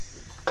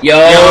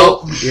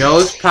Yo,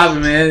 it's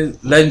poppin', man.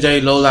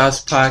 Legendary Low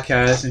Lives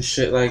podcast and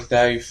shit like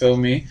that. You feel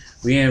me?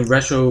 We in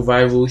retro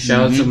revival.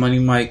 Shout out to Money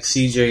Mike,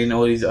 CJ, and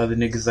all these other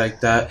niggas like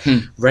that.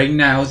 Right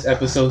now, it's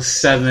episode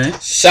 7. And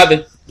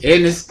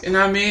it's, you know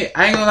what I mean?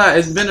 I ain't gonna lie,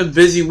 it's been a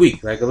busy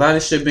week. Like, a lot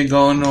of shit been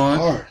going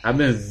on. I've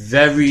been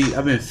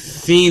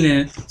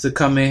fiending to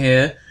come in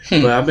here.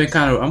 But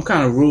I'm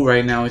kind of rude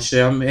right now and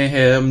shit. I'm in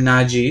here, I'm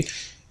Najee.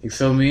 You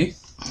feel me?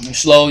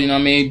 Slow, you know what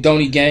I mean?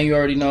 Donnie gang, you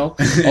already know.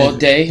 All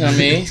day, you know what I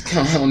mean?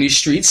 Come on these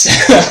streets.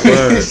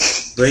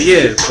 But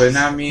yeah, but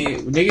now I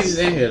mean, niggas is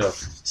in here though.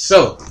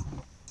 So,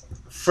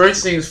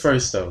 first things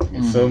first though.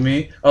 You feel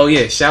me? Oh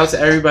yeah, shout out to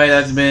everybody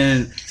that's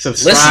been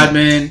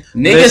subscribing.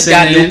 Niggas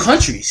got new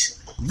countries.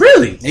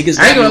 Really? Niggas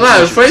I ain't gonna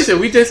lie. First,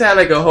 we just had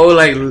like a whole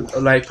like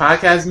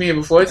podcast meeting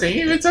before, so you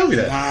didn't even tell me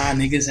that. Nah,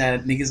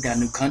 niggas got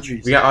new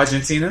countries. We got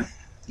Argentina.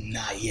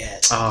 Not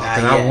yet. Oh,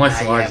 because I want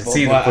some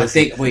Argentina. I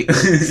think. Wait,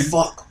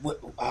 fuck.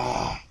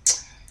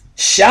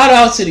 Shout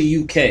out to the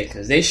UK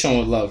because they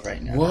showing love right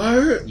now.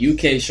 What?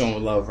 UK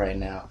showing love right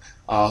now.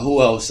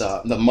 Who else?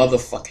 The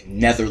motherfucking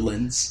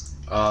Netherlands.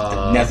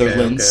 The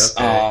Netherlands.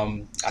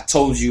 Okay. I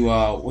told you.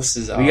 What's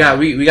this?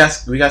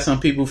 We got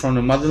some people from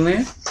the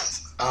motherland.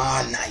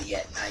 Not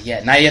yet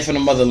from the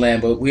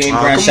motherland, but we ain't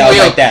branch out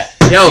like that.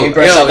 Yo,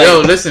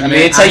 listen,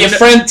 man. Tell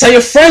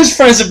your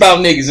friends about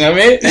niggas, you know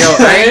what I mean? Yo,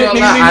 I ain't gonna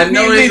lie, I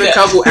know there's a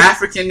couple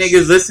African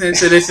niggas listening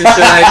to this and shit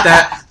like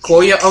that.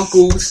 Call your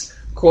uncles,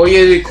 call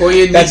your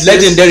nieces. That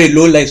legendary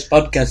Low Lives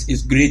podcast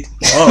is great.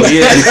 Oh,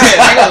 yeah.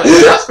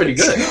 That's pretty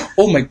good.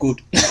 Oh, my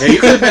God. Yeah, you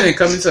could have been in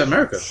Coming to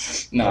America.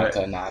 Nah.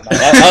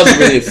 That was a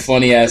really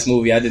funny-ass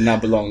movie. I did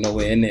not belong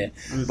nowhere in there.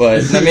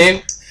 But, you know what I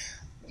mean?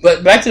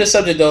 But back to the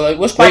subject though, like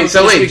what's hold on.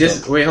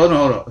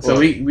 So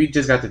we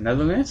just got the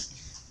Netherlands?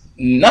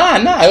 Nah.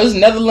 It was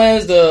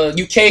Netherlands, the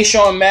UK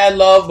showing mad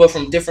love, but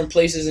from different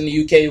places in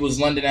the UK. It was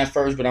London at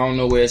first, but I don't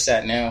know where it's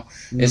at now.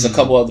 There's a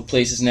couple other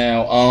places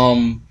now.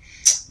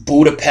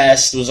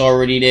 Budapest was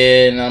already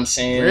there, and I'm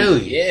saying,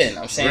 really, yeah, and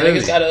I'm saying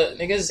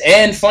niggas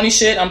and funny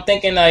shit. I'm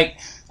thinking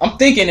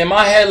in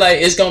my head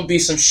like it's gonna be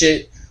some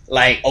shit.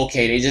 Like,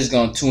 okay, they just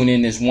gonna tune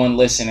in this one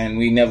listen and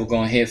we never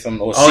gonna hear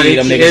from or see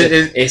them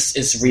niggas.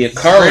 It's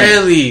reoccurring.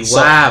 Really? So,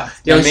 wow.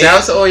 Yo, shout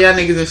out to all y'all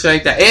niggas and shit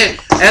like that. And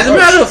as a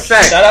matter of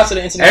fact, shout out to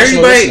the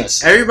international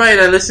listeners. Everybody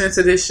that listens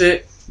to this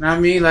shit, know what I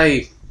mean?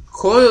 Like,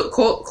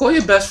 call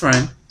your best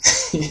friend.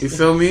 You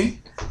feel me?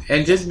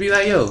 And just be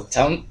like, yo.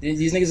 Tell them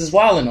these niggas is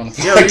wilding on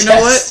them. Yo, you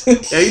know what?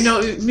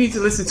 You need to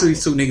listen to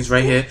these two niggas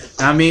right here. Know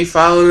what I mean?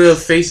 Follow the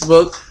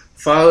Facebook.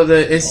 Follow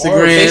the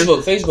Instagram.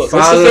 Facebook.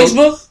 Follow, what's the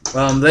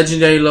Facebook?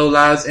 Legendary Low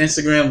Lives.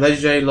 Instagram,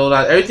 Legendary Low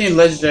Lives. Everything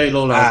Legendary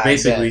Low Lives,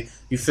 basically. Bet.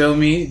 You feel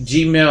me?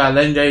 Gmail at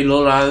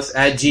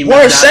legendarylowlives@gmail.com.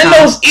 Word, send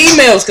those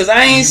emails, because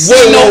I ain't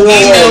seen no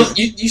emails.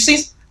 You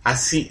see? I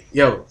see.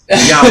 Yo,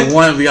 we got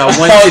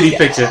one titty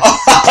picture.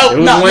 It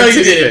was no,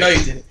 you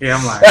didn't. Yeah,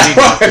 I'm lying.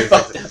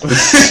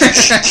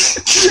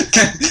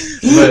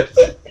 But,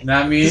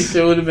 I mean,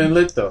 it would have been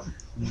lit, though.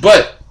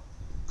 But,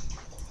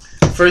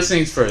 first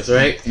things first,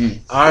 right?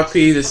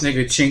 RP, this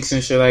nigga Chinks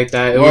and shit like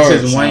that. It was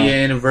his 1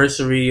 year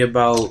anniversary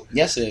about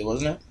yesterday,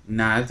 wasn't it?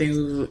 Nah, I think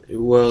it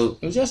was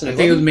yesterday. I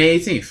think it was May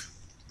 18th.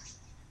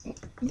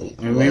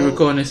 And we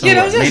recording this on May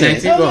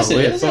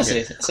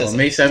 19th.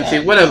 May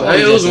 17th, whatever.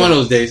 It was one of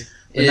those days.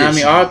 But I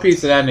mean, RP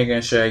to that nigga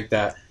and shit like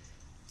that.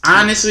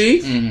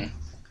 Honestly,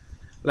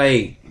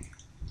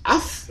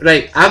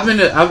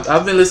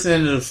 I've been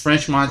listening to the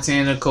French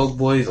Montana, Coke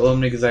Boys, all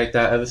them niggas like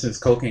that ever since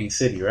Cocaine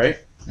City, right?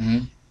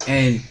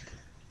 And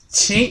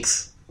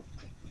Chinks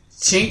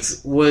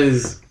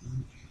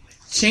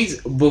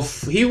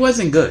before he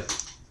wasn't good.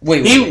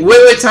 Wait,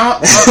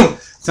 time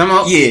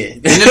out. Yeah.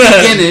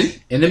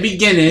 In the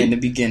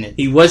beginning,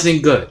 he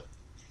wasn't good.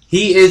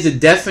 He is the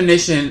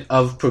definition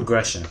of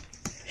progression.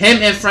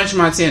 Him and French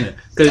Montana.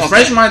 Because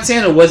French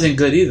Montana wasn't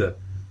good either.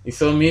 You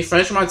feel me?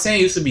 French Montana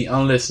used to be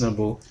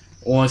unlistenable.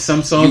 On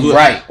some songs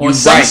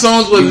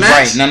songs with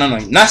Max. Right. No.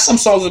 Not some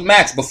songs with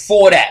Max.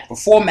 Before that.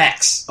 Before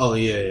Max. Oh,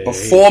 yeah.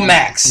 Before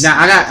Max. Now,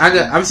 I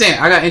got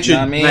interested. You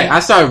know what I mean? Like,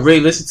 I started really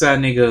listening to that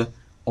nigga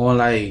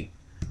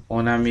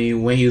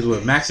when he was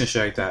with Max and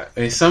shit like that.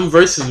 And some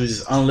verses were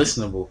just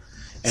unlistenable.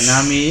 And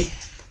I mean,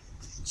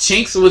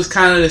 Chinks was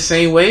kind of the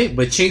same way,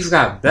 but Chinks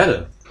got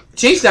better.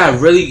 Chinks got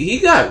really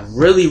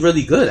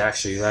good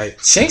actually. Like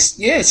Chinks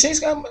got. You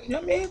know what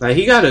I mean? Like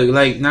he got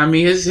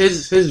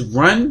his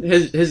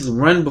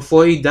run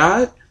before he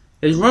died.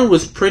 His run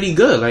was pretty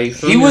good. Like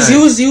he was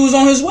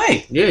on his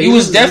way. Yeah, he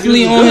was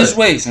definitely on his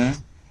way, son.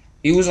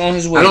 He was on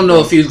his way. I don't know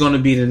if he was going to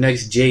be the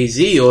next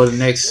Jay-Z or the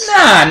next.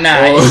 Nah.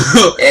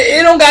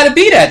 It don't got to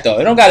be that though.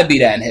 It don't got to be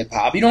that in hip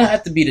hop. You don't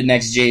have to be the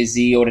next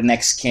Jay-Z or the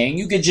next King.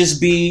 You could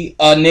just be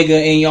a nigga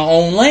in your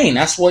own lane.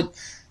 That's what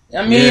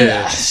I mean.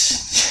 Yeah.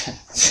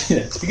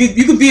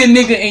 You could be a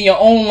nigga in your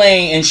own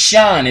lane and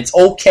shine. It's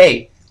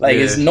okay. Like,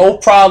 it's no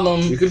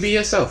problem. You could be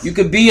yourself. You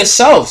could be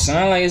yourself,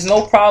 son. Like, it's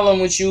no problem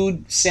with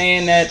you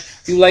saying that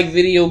you like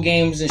video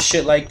games and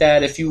shit like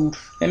that. If you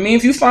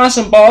find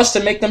some bars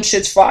to make them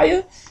shits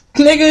fire,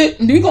 nigga,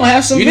 we gonna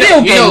have some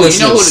video game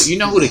listeners. You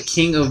know who the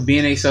king of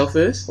being a self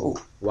is? Who?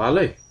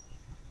 Wale.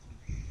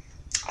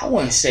 I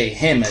wouldn't say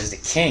him as the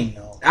king,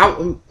 though.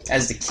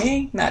 As the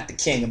king, not the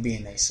king of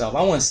being a self.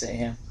 I wouldn't say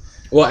him.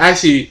 Well,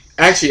 actually,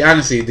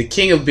 honestly, the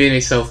king of being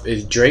a self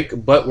is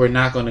Drake, but we're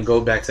not going to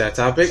go back to that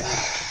topic.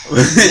 That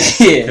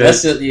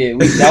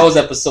was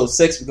episode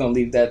 6. We're going to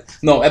leave that.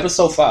 No,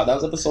 episode 5. That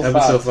was episode 5.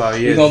 Episode 5,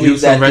 yeah. We're going to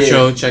leave that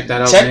Retro, there. Check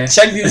that out, man.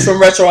 Check Views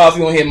from Retro out if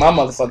you want to hear my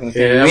motherfucking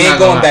opinion. Yeah, we ain't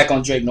going back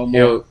on Drake no more.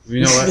 Yo,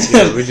 you know what?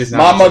 Yeah, we're just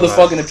not my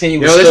motherfucking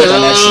opinion was still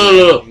on that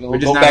shit. We're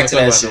just go back to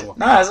that shit.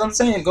 Nah, that's what I'm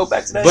saying. Go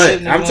back to that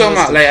shit. But I'm talking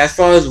about, like, as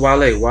far as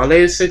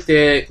Wale sit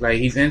there, like,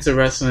 he's into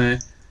wrestling.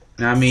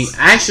 Now, I mean,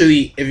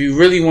 actually, if you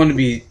really want to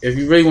be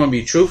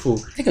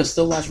truthful, I can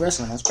still watch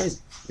wrestling. That's crazy.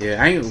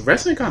 Yeah,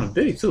 wrestling kind of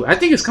big too. I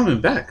think it's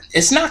coming back.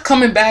 It's not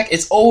coming back.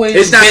 It's always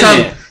been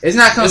there. It's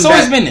not coming. It's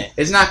always been there.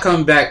 It's not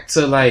coming back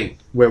to like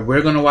where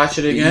we're gonna watch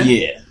it again.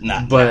 Yeah,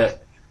 nah.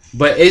 But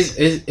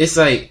it's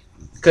like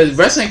because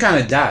wrestling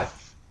kind of died.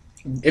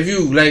 If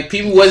you like,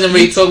 people wasn't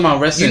really talking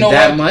about wrestling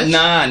that much.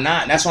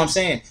 Nah. That's what I'm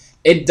saying.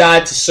 It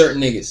died to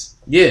certain niggas.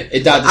 Yeah,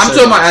 it died. I'm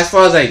talking about as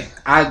far as the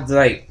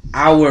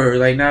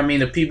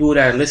people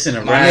that listen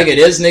to rap. Nigga,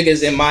 there's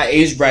niggas in my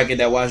age bracket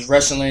that watch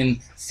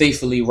wrestling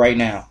faithfully right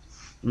now.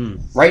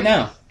 Right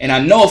now. And I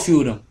know a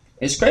few of them.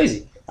 It's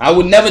crazy. I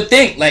would never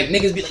think, like,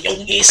 niggas be like, yo,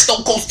 yeah,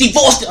 Stone Cold Steve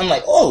Austin. I'm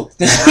like, oh.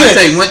 I'll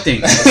tell you one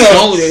thing.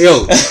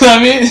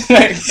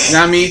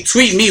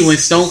 Tweet me when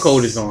Stone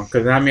Cold is on.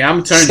 Because, I'm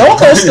turning. Stone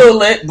Cold's still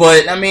lit,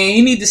 but,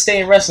 he need to stay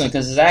in wrestling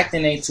because his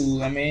acting ain't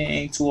too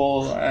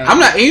old. I'm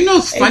not,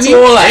 it's funny?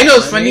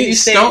 Funny?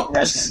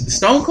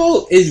 Stone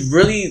Cold is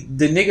really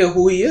the nigga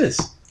who he is.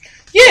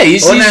 Yeah,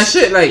 he's on that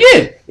shit. Like,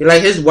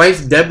 like his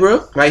wife,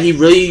 Deborah, right? He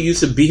really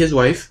used to beat his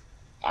wife.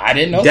 I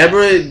didn't know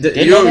Deborah.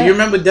 You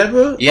remember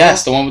Deborah?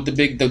 Yes, the one with the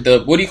big,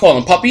 the what do you call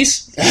them?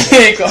 Puppies?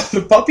 They call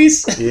them the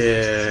puppies?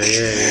 Yeah.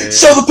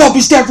 Show the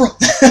puppies, Deborah!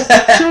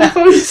 Show the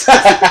puppies.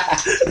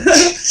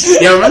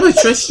 Yo, remember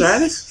Trish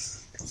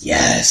Stratus?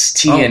 Yes,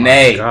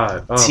 TNA. Oh my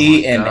God.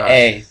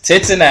 TNA.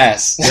 Tits and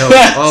ass. Yo,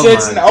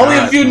 only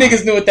a few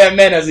niggas knew what that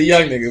meant as a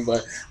young nigga,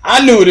 but I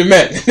knew what it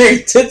meant.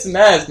 Tits and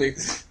ass, nigga.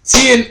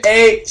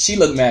 TNA, she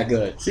looked mad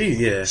good.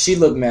 She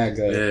looked mad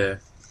good. Yeah.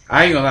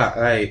 I ain't gonna lie,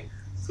 like,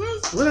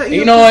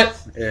 you know what?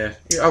 Yeah,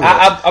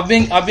 I've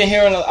been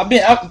hearing. I've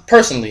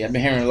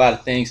been hearing a lot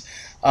of things.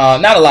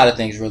 Not a lot of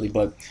things really,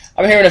 but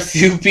I've been hearing a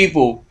few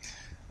people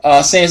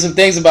saying some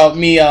things about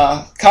me,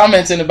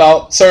 commenting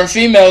about certain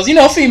females.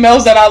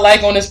 Females that I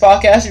like on this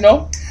podcast.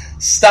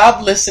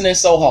 Stop listening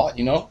so hard.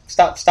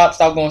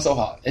 Stop going so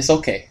hard. It's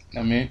okay. A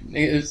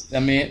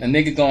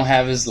nigga gonna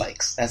have his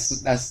likes.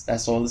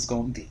 That's all it's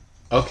gonna be.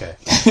 Okay.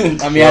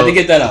 I had to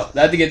get that out.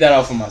 I had to get that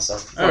out for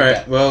myself. All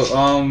right. Well,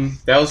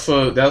 that was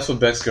for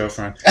Beck's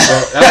girlfriend.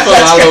 Well, that's for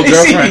Lalo's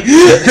girlfriend.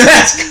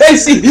 That's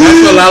crazy.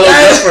 That's for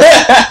Lalo's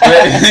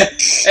girlfriend.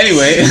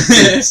 Anyway,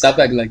 stop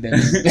acting like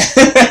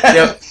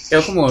that.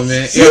 Yo, come on,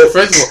 man. Yo,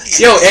 first of all,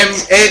 stop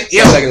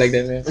acting like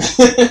that, man.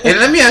 And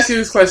let me ask you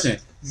this question.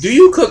 Do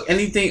you cook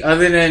anything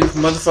other than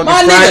motherfucking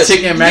fried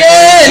chicken and macaroni?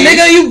 Yeah,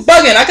 nigga, you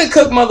bugging. I could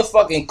cook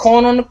motherfucking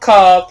corn on the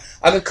cob.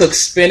 I could cook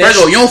spinach. First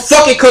of all, you don't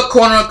fucking cook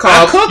corn on the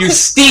cob. You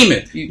steam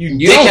it.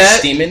 You don't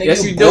steam it, nigga.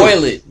 Yes, you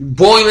boil it. You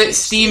boil it,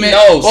 steam it.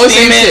 No,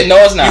 steam it.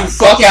 No, it's not.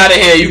 Fuck out of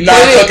here. You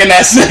not cooking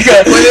that,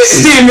 nigga.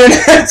 Steaming.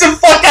 Get the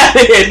fuck out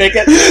of here,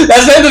 nigga.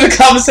 That's the end of the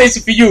conversation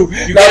for you.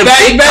 You get a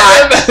big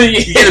pot.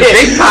 You get a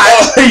big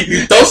pot.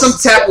 Throw some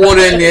tap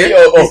water in there.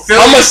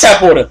 How much tap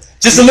water?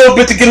 Just a little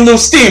bit to get a little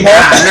steam, huh?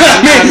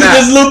 Nah.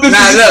 Just a little bit of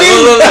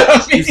steam. Look.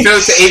 You fill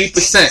it to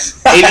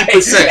 80%.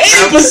 80%.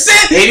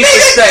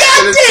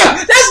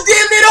 80%. That's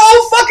damn near the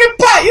whole fucking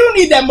pot. You don't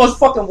need that much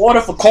fucking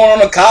water for corn on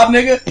the cob,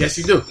 nigga. Yes,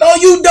 you do. No,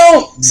 you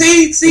don't.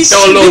 See.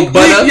 Throw a little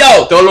butter.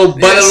 Throw a little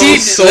butter, a little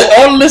salt.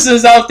 All the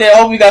listeners out there, I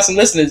hope we got some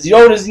listeners.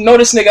 This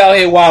nigga out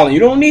here wilding. You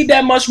don't need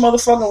that much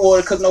motherfucking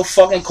water to cook no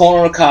fucking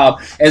corn on the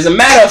cob. As a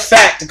matter of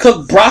fact, to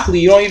cook broccoli,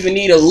 you don't even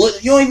need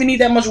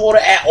that much water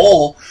at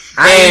all.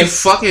 I ain't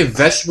fucking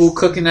vegetable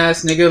cooking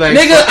ass nigga. Like,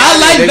 nigga, I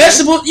like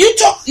vegetables. You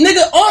talk,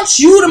 nigga, aren't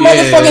you the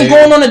motherfucking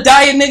going on a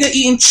diet, nigga,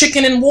 eating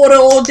chicken and water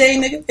all day,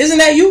 nigga? Isn't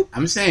that you?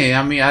 I'm saying,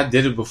 I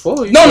did it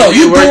before. You doing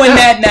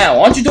that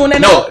now. Aren't you doing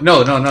that now?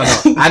 No.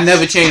 I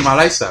never changed my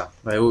lifestyle.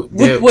 Like,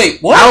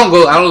 wait, what? I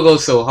don't go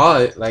so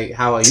hard like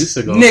how I used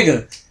to go.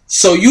 Nigga,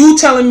 so you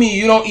telling me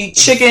you don't eat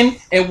chicken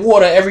and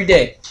water every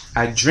day?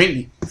 I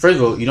drink. First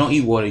of all, you don't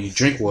eat water. You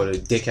drink water,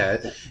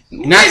 dickhead.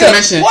 Not to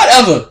mention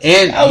whatever.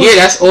 And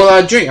that's all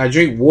I drink. I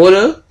drink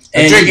water.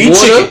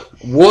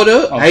 Water,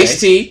 okay. Iced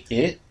tea,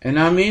 and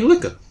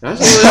liquor.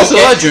 That's all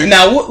I drink.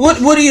 Now,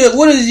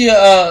 what is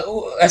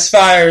your as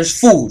far as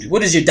food?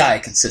 What does your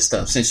diet consist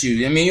of? Since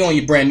you on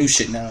your brand new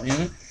shit now, you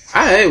know.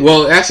 Alright,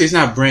 well, actually, it's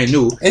not brand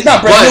new. It's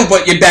not brand new,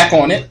 but you're back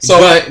on it. So,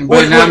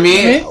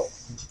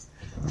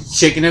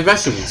 chicken and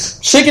vegetables.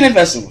 Chicken and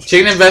vegetables.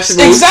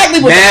 Exactly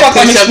what the fuck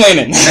I'm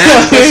explaining.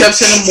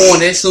 Push-ups in the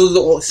morning, as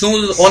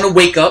soon as on the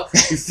wake up,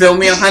 you feel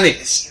me, 100.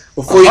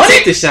 Before you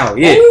take the shower,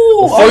 yeah.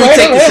 Ooh, before you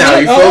take the shower,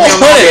 you feel me?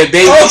 I'm out there,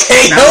 baby.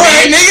 Okay,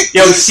 nigga.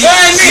 Yo, Sheik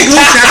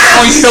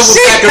on you silver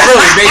pack of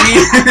rose, baby.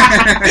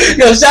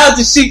 Yo, shout out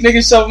to Sheik,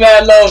 niggas show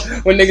mad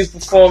love when niggas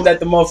performed at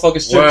the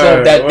motherfucking strip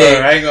club that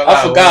day.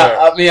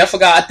 I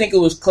forgot. I think it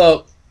was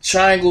Club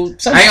Triangle. I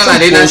ain't gonna lie,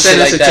 they not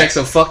sending us a check,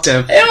 so fuck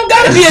them. It don't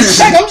gotta be a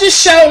check. I'm just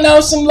shouting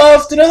out some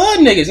love to the hood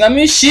niggas. I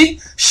mean,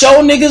 Sheik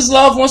showed niggas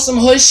love on some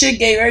hood shit,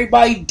 gave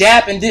everybody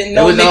dap, and didn't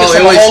know niggas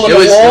from a hole in the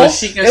wall.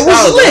 It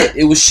was lit. Right?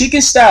 It was Sheik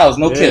and Styles,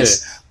 no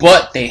kiss.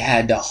 But they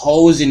had the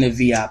hoes in the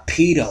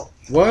VIP though.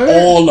 What?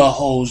 All the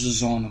hoes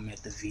was on them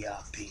at the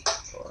VIP.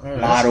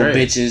 Model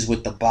bitches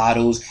with the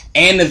bottles,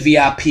 and the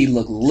VIP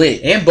look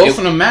lit. And both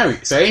of them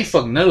married, so they ain't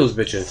fucking none of those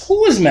bitches.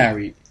 Who was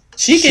married?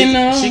 Sheik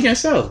and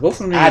Styles.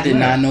 Both of them. I did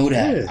not know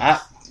that. Yeah.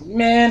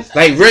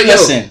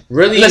 Listen.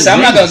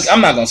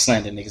 I'm not gonna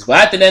slander niggas, but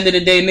at the end of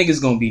the day,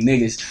 niggas gonna be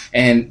niggas,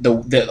 and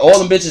the all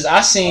them bitches I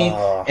seen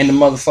in the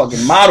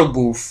motherfucking model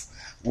booth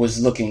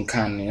was looking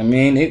kind of. I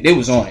mean, they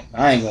was on it.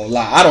 I ain't gonna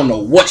lie. I don't know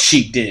what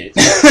Sheik did.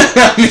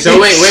 So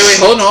wait.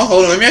 Hold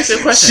on. Let me ask you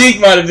a question. Sheik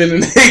might have been a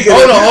nigga.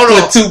 Hold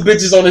on. With two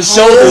bitches on his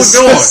shoulders.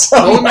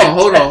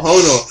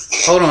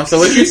 Hold on. So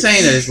what you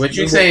saying is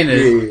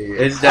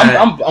that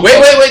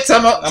wait.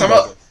 Time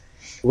out.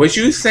 What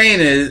you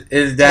saying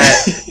is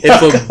that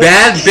if a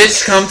bad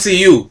bitch come to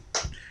you,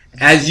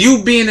 as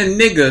you being a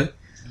nigga,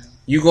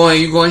 you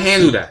going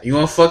handle that. You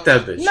gonna fuck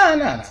that bitch.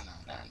 No.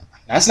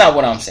 That's not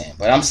what I'm saying.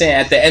 But I'm saying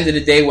at the end of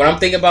the day, what I'm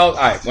thinking about,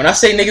 alright, when I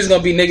say niggas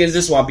gonna be niggas,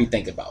 this is what I be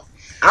thinking about.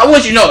 I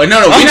want you to know. No,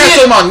 we're not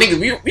talking about niggas.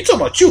 We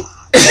talking about you. What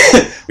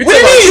do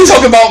you mean you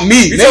talking about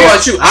me? We talking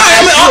about you.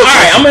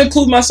 Alright, I'm gonna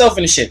include myself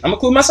in the shit.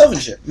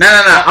 Nah.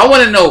 I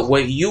want to know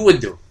what you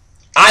would do.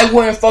 I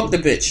wouldn't fuck the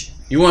bitch.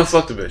 You wouldn't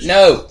fuck the bitch?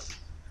 No.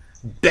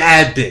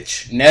 Bad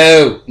bitch.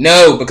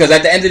 No. Because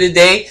at the end of the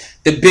day,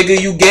 the bigger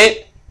you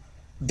get,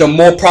 the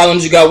more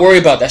problems you got to worry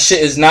about. That shit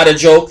is not a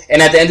joke.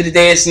 And at the end of the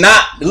day, it's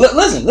not...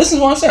 Listen to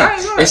what I'm saying.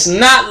 Right. It's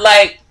not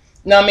like,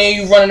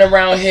 you running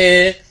around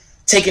here,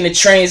 taking the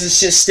trains and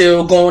shit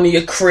still, going to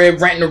your crib,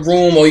 renting a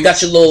room, or you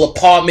got your little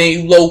apartment,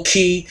 you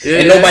low-key,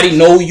 and nobody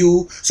know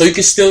you, so you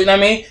can still,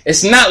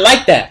 It's not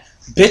like that.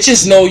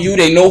 Bitches know you,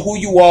 they know who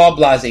you are,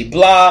 blase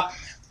blah,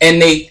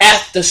 and they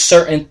after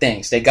certain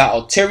things. They got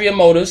ulterior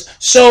motives,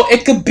 so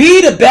it could be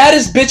the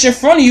baddest bitch in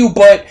front of you,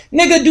 but,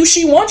 nigga, do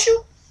she want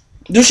you?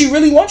 Do she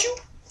really want you?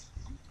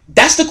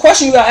 That's the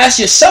question you gotta ask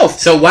yourself.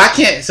 So why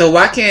can't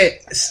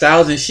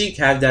Styles and Sheik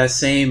have that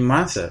same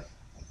mindset?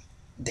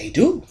 They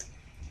do.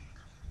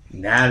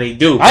 Now they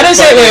do. I didn't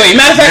say wait.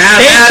 Matter of fact,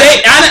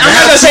 I'm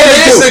not gonna say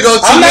they do.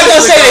 I'm not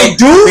gonna say they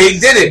do. They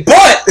did it,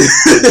 but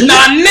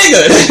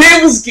nigga, they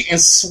was getting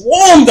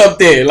swarmed up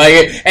there.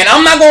 And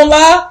I'm not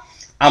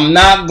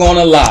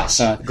gonna lie,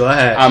 son. Go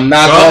ahead. I'm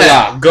not gonna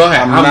lie. Go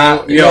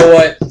ahead. You know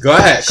what? Go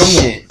ahead.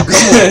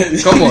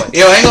 Come on.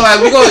 Yo, I ain't gonna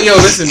lie. Yo,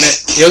 listen, man.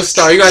 Yo,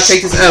 Star, you gotta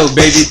take this L,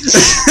 baby.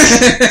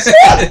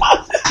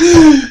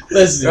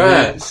 Listen,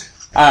 man.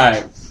 All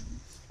right.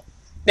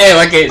 Damn,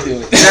 I can't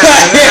do it.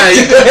 Nah,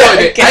 you can do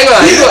it.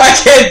 I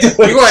can't do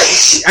it.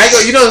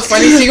 You know the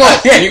funny thing?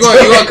 You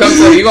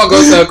gonna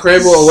go to a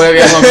crib or wherever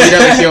you're gonna meet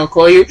up and she gonna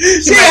call you. I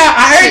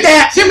heard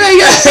that. She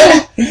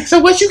like, so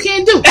what you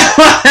can't do?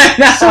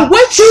 So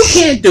what you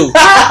can't do?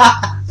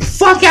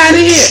 Fuck out of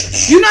here.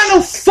 You not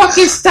no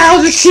fucking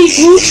Styles of cheek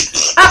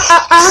roots.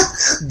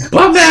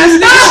 Bum ass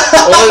nigga.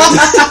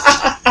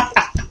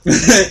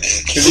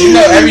 Cause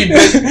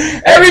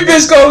every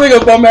bitch gonna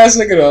nigga bum ass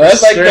nigga though.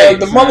 That's like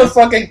the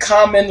motherfucking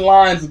common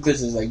line for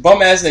bitches. Like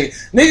bum ass nigga.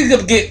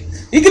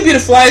 He could be the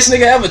flyest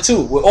nigga ever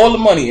too, with all the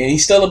money, and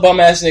he's still a bum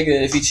ass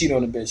nigga if he cheat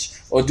on the bitch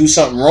or do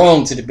something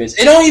wrong to the bitch.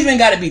 It don't even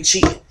gotta be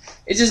cheating.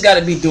 It just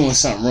gotta be doing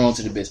something wrong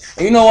to the bitch.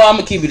 And you know what? I'm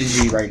gonna keep it a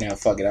G right now.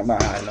 Fuck it. I'm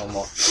not hiding no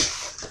more.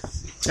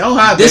 Don't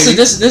hide. This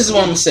is what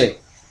I'm gonna say.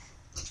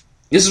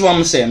 This is what I'm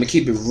gonna say. I'm gonna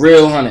keep it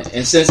real 100.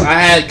 And since I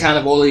had kind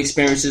of all the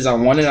experiences I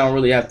wanted, I don't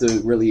really have to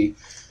really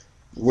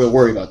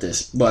worry about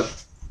this. But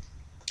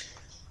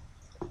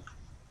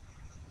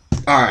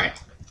all right,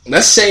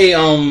 let's say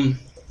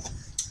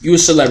you a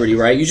celebrity,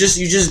 right? You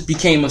just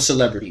became a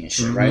celebrity and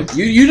shit, right?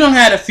 You done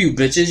had a few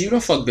bitches. You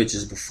done fucked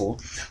bitches before,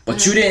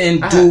 but you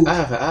didn't do.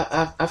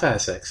 I've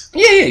had sex.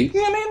 Yeah. You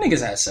know what I mean?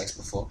 Niggas had sex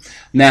before.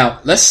 Now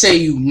let's say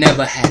you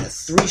never had a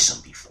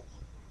threesome before,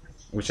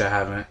 which I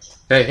haven't.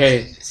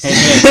 Hey.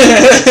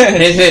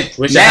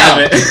 Which I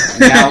haven't.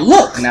 Now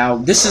look. Now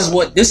this is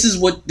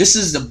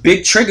the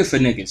big trigger for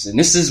niggas, and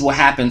this is what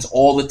happens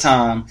all the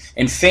time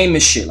in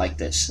famous shit like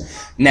this.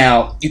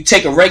 Now you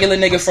take a regular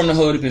nigga from the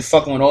hood who been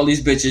fucking with all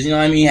these bitches. You know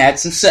what I mean? He had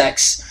some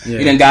sex. Yeah.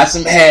 He done got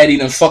some head. He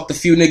done fucked a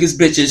few niggas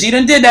bitches. He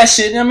done did that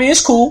shit. I mean,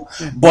 it's cool,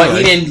 but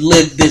he didn't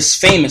live this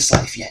famous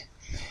life yet.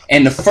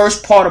 And the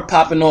first part of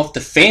popping off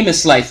the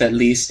famous life, at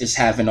least, is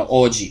having an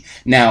orgy.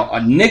 Now a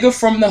nigga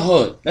from the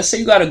hood. Let's say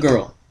you got a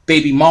girl.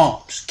 Baby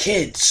moms,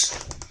 kids,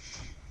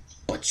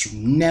 but you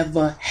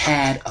never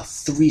had a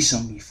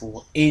threesome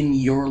before in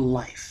your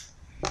life,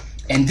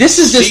 and this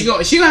is this. She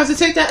gonna have to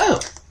take that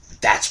up.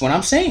 That's what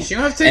I'm saying. She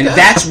gonna have to take that. And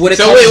that's what it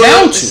comes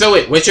down to. So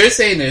wait, what you're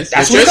saying is,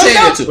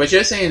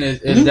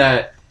 is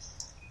that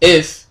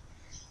if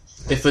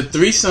a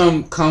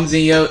threesome comes to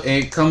you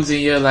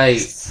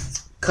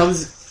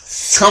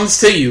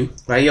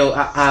like, yo,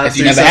 if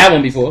you never had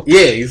one before,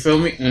 yeah, you feel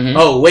me? Mm-hmm.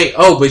 Oh wait,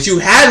 but you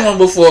had one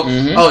before.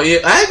 Mm-hmm. Oh yeah,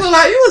 I ain't gonna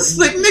lie, you a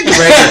slick nigga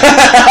right here.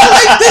 I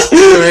like this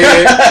nigga right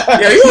here.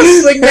 Yo, you a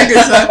slick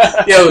nigga, son.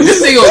 Yo, this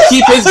nigga gonna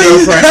keep his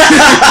girlfriend.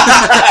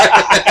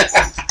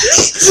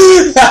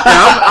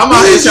 I'm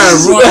out here trying to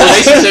ruin a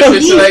relationship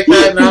and shit like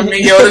that. Know what I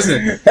mean? Yo,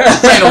 listen, I'm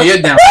playing on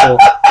your downfall.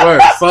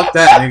 Word, fuck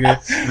that, nigga.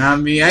 Know what I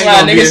mean?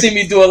 Niggas see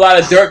me do a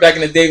lot of dirt back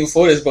in the day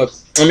before this, but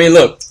I mean,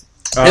 look.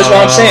 That's what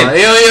I'm saying.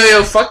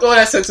 Yo, fuck all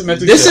that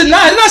sentimental This shit. Is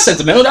not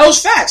sentimental. That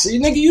was facts.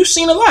 Nigga, you've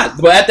seen a lot.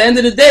 But at the end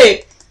of the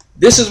day,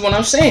 this is what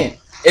I'm saying.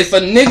 If a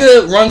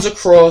nigga runs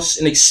across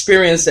an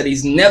experience that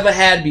he's never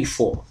had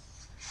before,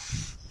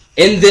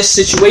 in this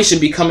situation,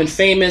 becoming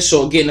famous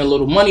or getting a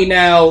little money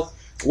now,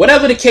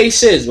 whatever the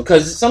case is,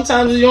 because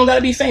sometimes you don't gotta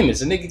be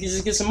famous. A nigga can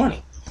just get some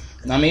money.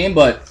 You know what I mean?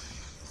 But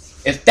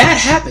if that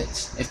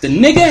happens, if the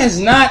nigga has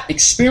not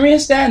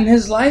experienced that in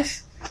his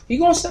life, he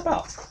gonna step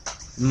out.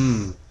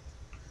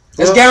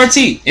 It's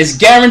guaranteed. It's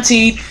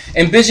guaranteed.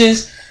 And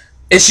bitches,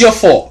 it's your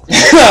fault.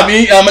 I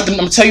mean, I'm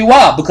gonna tell you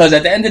why. Because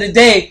at the end of the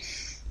day,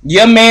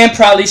 your man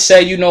probably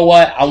said, you know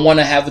what? I want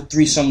to have a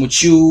threesome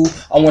with you.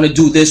 I want to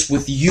do this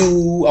with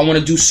you. I want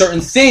to do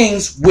certain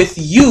things with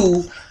you.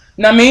 You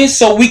know what I mean?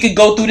 So we could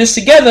go through this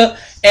together.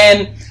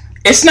 And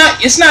it's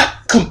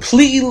not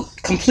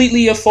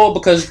completely your fault,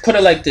 because put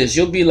it like this.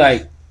 You'll be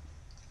like,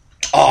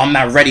 oh, I'm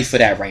not ready for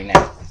that right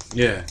now.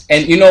 Yeah.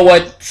 And you know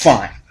what?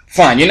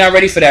 Fine, you're not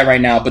ready for that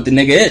right now, but the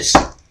nigga is.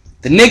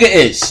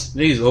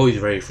 Nigga's always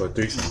ready for a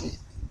threesome.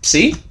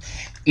 See?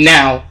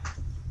 Now,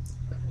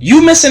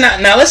 you missing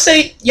out. Now, let's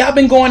say y'all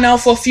been going out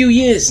for a few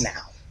years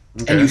now,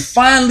 and you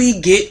finally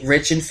get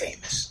rich and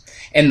famous.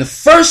 And the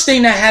first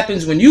thing that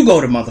happens when you go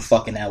to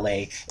motherfucking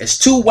LA is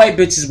two white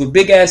bitches with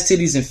big ass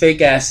titties and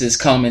fake asses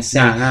come and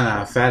say,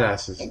 Nah, fat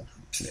asses. It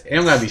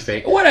don't gotta be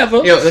fake.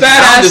 Whatever. Yo,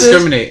 fat asses. Don't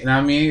discriminate. You know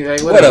what I mean?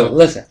 Like, whatever.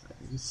 Listen.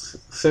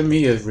 Send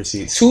me a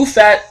receipt. Two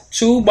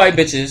white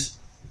bitches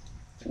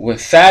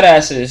with fat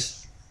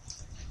asses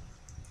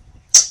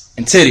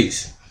and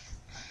titties.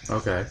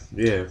 Okay,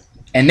 yeah.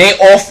 And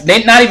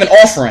they not even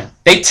offering.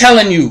 They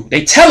telling you,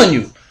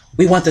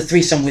 we want the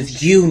threesome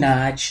with you,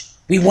 Naj.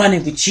 We want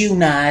it with you,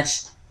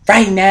 Naj.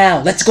 Right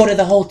now. Let's go to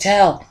the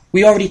hotel.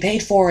 We already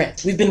paid for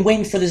it. We've been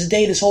waiting for this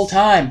day this whole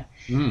time.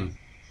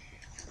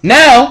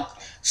 Now,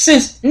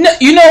 since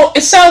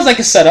it sounds like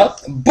a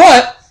setup,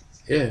 but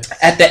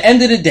at the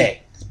end of the day,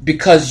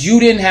 because you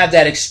didn't have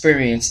that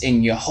experience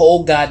in your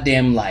whole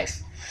goddamn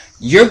life,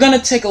 you're going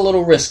to take a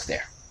little risk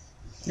there.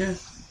 Yeah.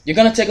 You're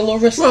going to take a little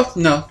risk? Well,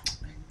 no.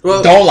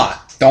 Well, Don't lie.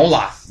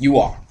 You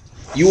are.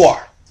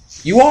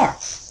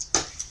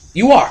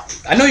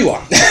 I know you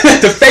are.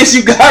 The face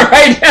you got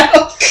right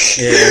now.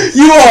 Yeah.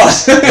 You are.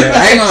 Yeah,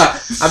 I ain't gonna lie.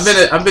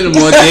 I've been in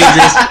more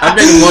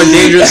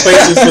dangerous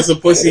places for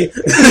some pussy. You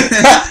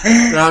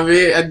know what I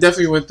mean? I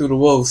definitely went through the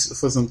wolves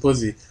for some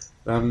pussy.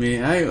 I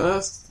mean, I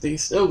think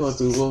still going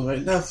through the wolves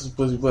right now for some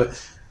pussy,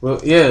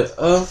 but yeah,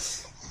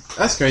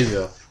 that's crazy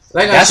though.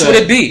 Like that's what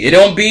it be. It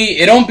don't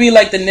be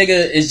like the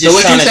nigga is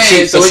just trying to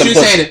cheat for some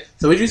pussy.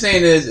 So what you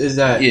saying is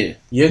that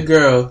your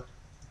girl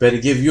better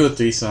give you a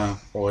threesome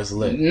or it's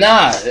lit.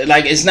 Nah,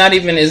 like it's not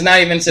even to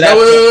that. No,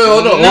 wait,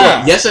 hold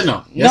on. Yes or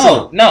no?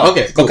 No.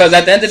 Okay, cool. Because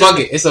at the end of the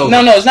day, it's over.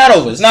 No, it's not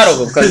over. It's not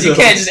over because you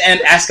can't just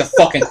ask a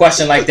fucking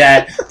question like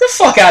that. Get the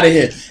fuck out of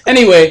here.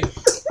 Anyway,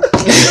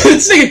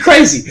 this nigga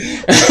crazy.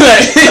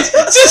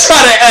 Just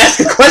try to ask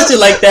a question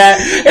like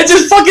that and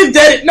just fucking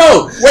dead it.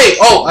 No, wait.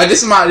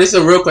 This is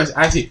a real question.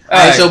 Actually,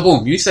 all right. So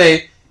boom, you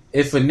say.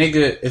 If a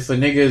nigga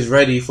is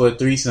ready for a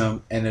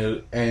threesome and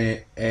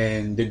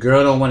the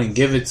girl don't want to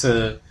give it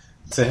to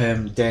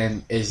him,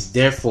 then it's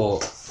their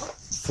fault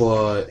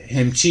for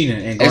him cheating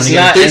and going to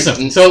get a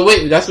threesome. So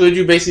wait, that's what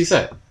you basically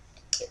said.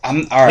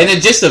 I'm all right. In the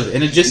gist of it.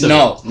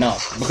 No,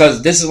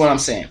 because this is what I'm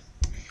saying.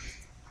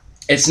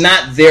 It's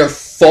not their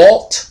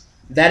fault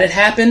that it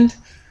happened,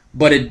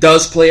 but it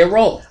does play a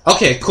role.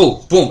 Okay,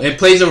 cool. Boom, it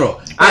plays a role.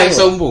 All right,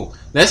 so boom.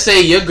 Let's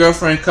say your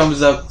girlfriend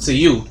comes up to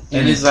you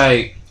and it's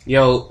like,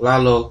 yo,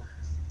 Lalo,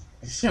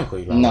 she don't call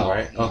you Lalo,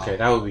 right? No. Okay,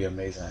 that would be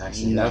amazing,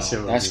 actually. No,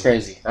 that's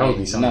crazy. That would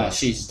be something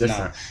she's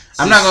different.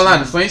 I'm not gonna lie,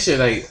 the funny shit,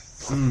 like...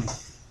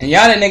 And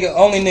y'all the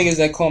only niggas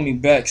that call me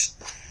Bex.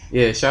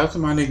 Yeah, shout out to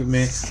my nigga,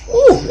 man.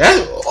 Ooh!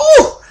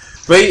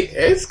 But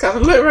it's kind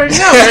of lit right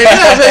now,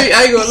 baby.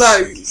 I ain't gonna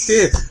lie.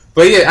 Shit.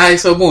 But yeah, alright,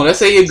 so boom, let's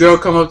say your girl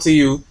come up to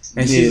you,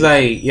 and she's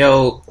like,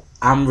 yo,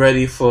 I'm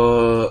ready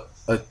for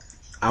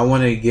I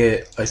want to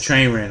get a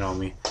train ran on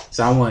me.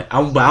 So I want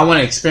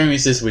to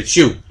experience this with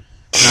you. You know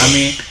what I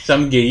mean? So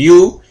I'm going to get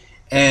you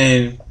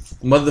and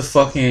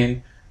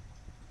motherfucking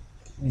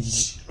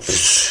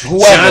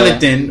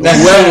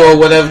whoever or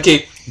whatever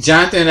kid.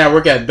 Jonathan that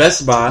work at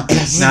Best Buy. You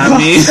know what I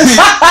mean?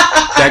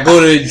 That go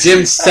to the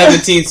gym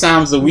 17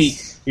 times a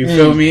week. You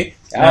feel me?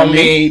 I don't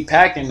mean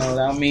packing though.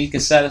 That don't mean you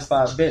can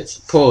satisfy a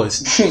bitch.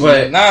 Pause.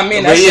 But I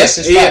mean that's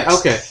just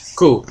okay,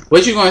 cool.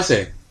 What you gonna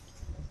say?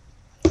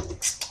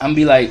 I'm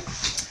be like,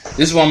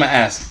 This is what I'm gonna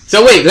ask.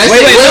 So wait,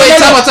 wait.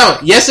 Time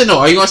out. Yes or no?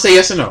 Are you gonna say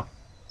yes or no?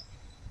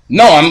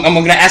 No, I'm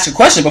gonna ask a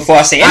question before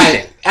I say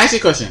anything. Right, ask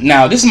your question.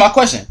 Now, this is my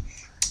question.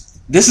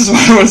 This is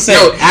what I want to say.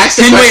 No, ask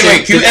the question.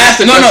 Wait. Can you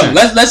ask the question?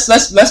 No.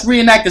 Let's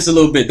reenact this a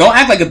little bit. Don't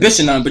act like a bitch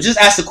or nothing, but just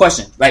ask the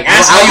question. Like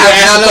ask how you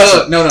ask the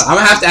question. No. I'm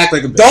gonna have to act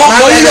like a bitch. I'm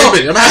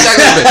gonna have to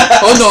act like a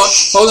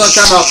bitch. Hold on.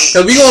 Time out.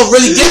 Cause we gonna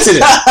really get to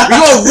this.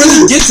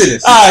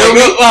 All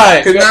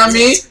right. Cause you know what I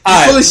mean?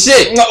 You're full of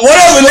shit.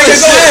 Whatever,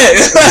 nigga. Go ahead.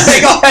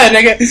 Go ahead,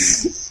 nigga.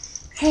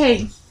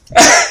 Hey.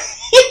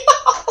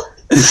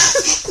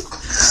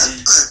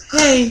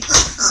 Hey.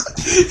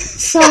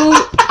 So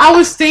I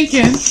was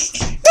thinking.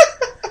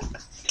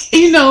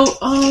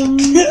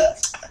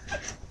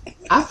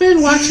 I've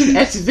been watching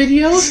X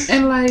videos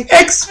and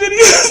X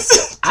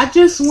videos. I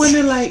just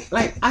wanted like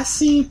I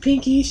seen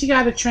Pinky. She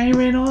got a train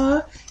ran on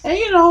her,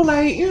 and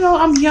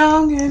I'm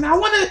young and I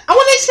wanna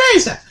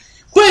experience that.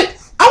 But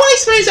I want to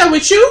experience that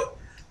with you.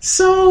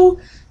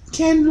 So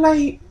can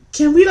we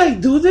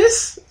do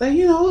this?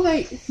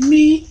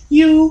 Me,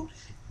 you,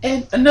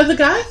 and another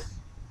guy.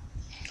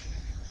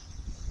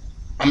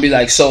 I'm be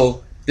like,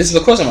 so this is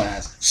the question I'm gonna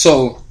ask.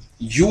 So.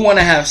 You want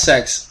to have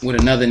sex with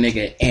another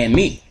nigga and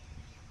me?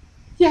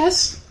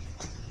 Yes.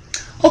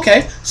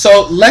 Okay,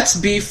 so let's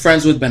be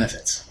friends with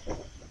benefits.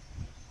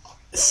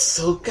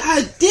 So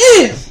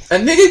goddamn, a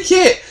nigga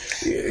can't.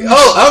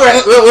 Oh, all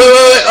right.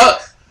 Wait. All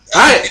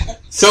right.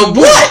 So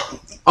what?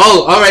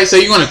 Oh, all right. So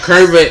you're gonna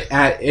curve it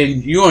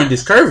and you gonna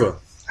just curve her?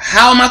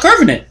 How am I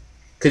curving it?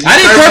 Because I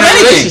didn't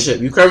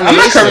curve anything. I'm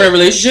not curving a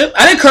relationship.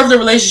 I didn't curve the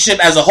relationship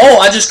as a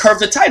whole. I just curved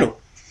the title.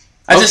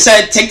 I just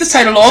said, take the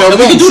title off, and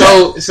we can do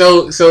that.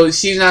 So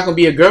she's not going to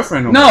be a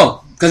girlfriend no more?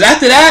 No, because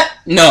after that,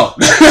 no.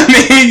 I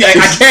mean, I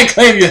can't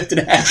claim you after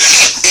that.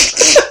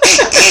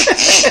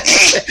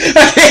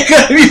 I can't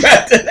claim you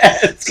after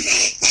that.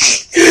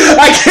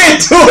 I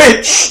can't do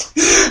it.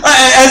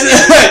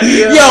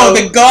 Yo,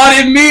 the God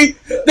in me,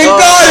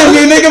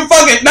 nigga,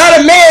 fuck it. Not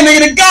a man,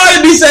 nigga, the God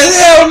in me says,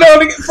 hell no,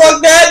 nigga,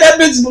 fuck that. That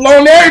bitch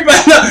belong to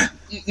everybody. No,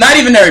 not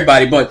even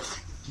everybody, but...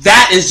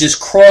 That is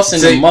just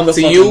crossing the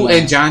motherfucking line. So you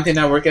and Jonathan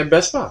that work at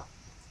Best Buy.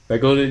 That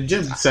go to the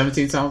gym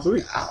 17 times a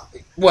week.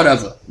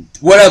 Whatever.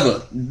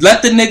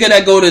 Let the nigga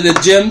that go to the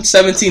gym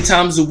 17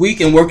 times a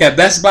week and work at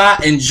Best Buy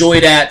enjoy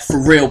that for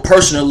real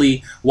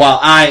personally while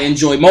I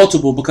enjoy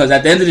multiple, because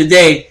at the end of the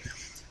day,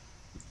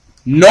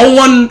 no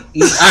one...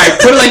 Alright,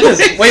 put it like this.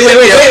 Wait.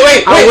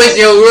 I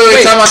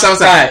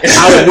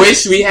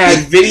wish we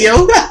had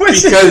video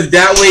because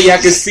that way y'all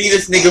can see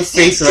this nigga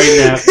face right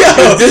now.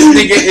 Because this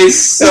nigga is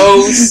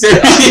so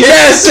serious.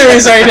 Yeah,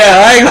 serious right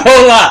now. I ain't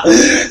gonna lie.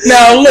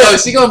 Now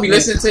look, she gonna be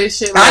listening to this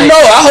shit. I know.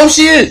 I hope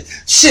she is.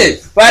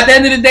 Shit. But at the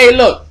end of the day,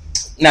 look.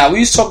 Now we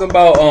was talking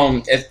about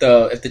if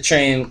the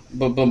train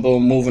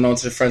boom moving on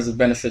to the friends with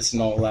benefits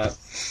and all that.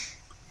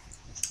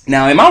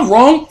 Now, am I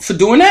wrong for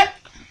doing that?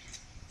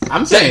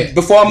 I'm saying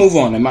before I move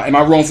on, am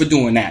I wrong for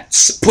doing that?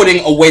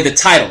 Putting away the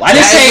title. I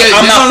didn't say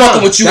I'm not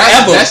fucking with you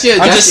ever.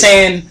 I'm just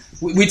saying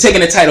we taking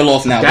the title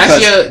off now.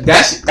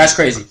 That's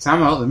crazy.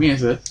 Time out. Let me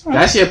answer it.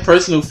 That's your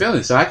personal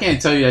feeling, so I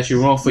can't tell you that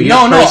you're wrong for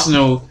your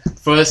personal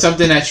for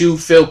something that you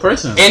feel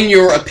personal. In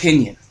your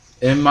opinion,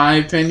 in my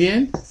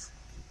opinion,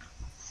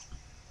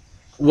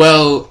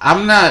 well,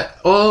 I'm not.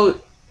 Oh.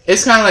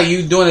 It's kind of like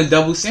you doing a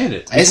double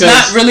standard. It's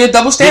not really a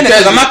double standard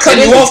because I'm not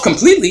cutting you off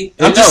completely.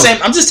 I'm just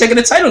saying. I'm just taking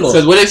the title off.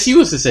 Because what if she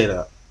was to say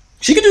that?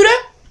 She could do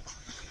that,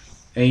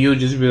 and you would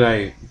just be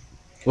like,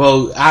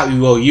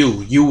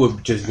 you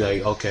would just be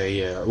like, okay,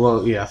 yeah,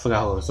 I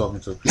forgot who I was talking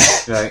to.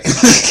 Like,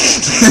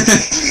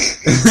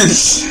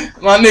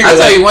 my nigga, I'll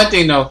tell you one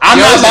thing though. I'm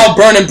not about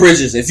burning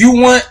bridges. If you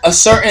want a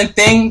certain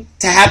thing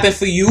to happen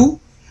for you,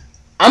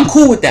 I'm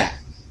cool with that.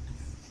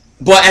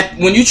 But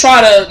when you try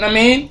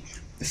to,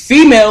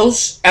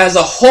 females as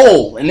a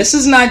whole, and this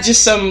is not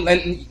just some.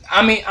 I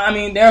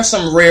mean, there are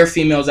some rare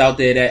females out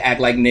there that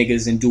act like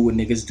niggas and do what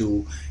niggas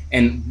do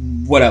and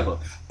whatever.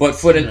 But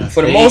for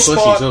the most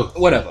part,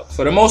 whatever.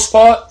 For the most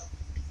part,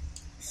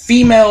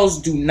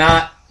 females do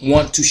not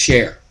want to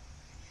share.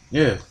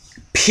 Yeah.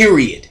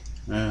 Period.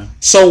 Yeah.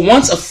 So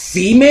once a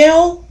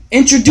female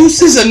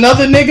introduces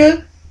another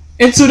nigga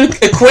into the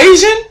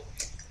equation.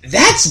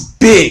 That's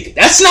big.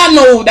 That's not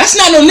no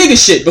nigga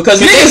shit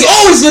because niggas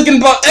always looking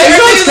about.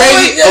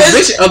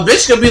 A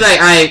bitch could be like,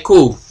 alright,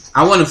 cool.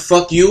 I want to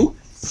fuck you,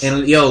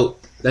 and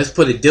let's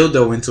put a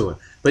dildo into it.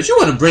 But you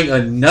want to bring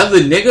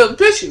another nigga,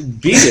 bitch?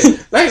 Beat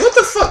it. Like what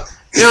the fuck?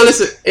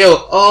 Listen.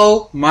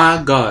 Oh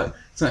my god.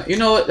 So, you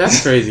know what?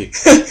 That's crazy.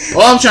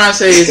 All I'm trying to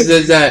say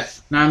is that.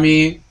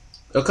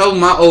 A couple of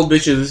my old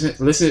bitches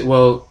listen.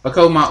 Well, a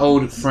couple of my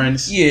old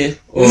friends. Yeah.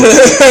 Or,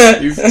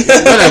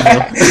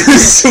 whatever.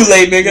 It's too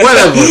late, nigga.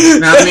 Whatever.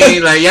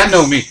 Like y'all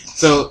know me.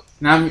 So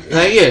y'all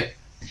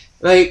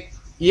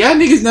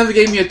niggas never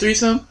gave me a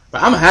threesome,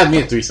 but I'm gonna have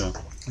me a threesome.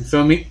 You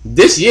feel me?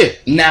 This year.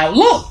 Now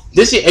look.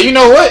 This year, and you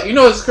know what? You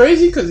know what's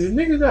crazy? Because these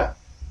niggas got.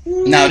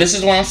 Now this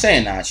is what I'm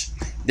saying, Notch.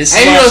 This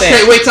is what I'm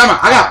saying. Wait, time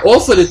out. I got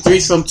offered a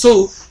threesome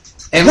too.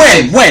 And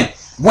when?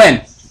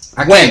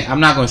 I'm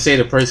not gonna say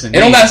the person. You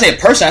don't gotta say a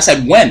person. I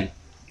said when.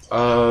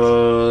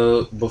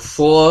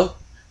 Before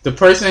the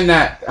person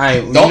that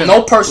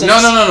no person.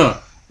 No.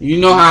 You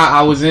know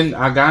how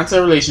I got into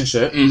a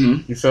relationship.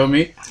 Mm-hmm. You feel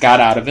me? Got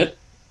out of it.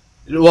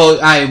 Well,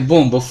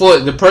 before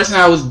the person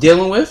I was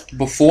dealing with.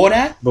 Before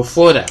that.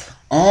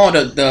 Oh,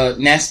 the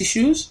nasty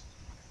shoes.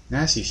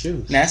 Nasty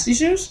shoes. Nasty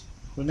shoes.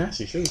 What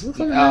nasty shoes? What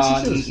fucking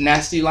nasty shoes?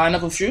 Nasty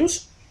lineup of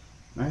shoes.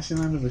 Nasty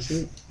lineup of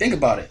shoes. Think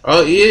about it.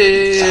 Oh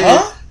yeah.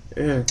 Huh?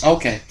 Yeah.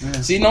 Okay.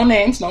 Yeah. See, no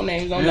names,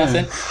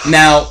 nothing.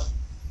 Now,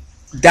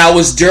 that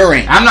was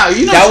during. I'm not.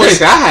 You know, that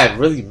was. I had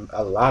really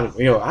a lot of.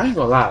 I ain't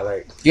gonna lie.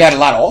 Like you had a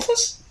lot of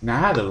offers. Nah, I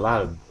had a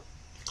lot of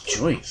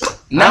joints.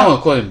 No. I don't want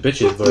to call them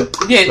bitches, but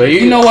yeah, but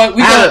you know what?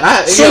 We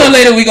sooner or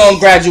later we gonna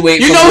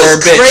graduate. You know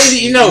what's crazy?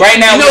 Bitch. You know, right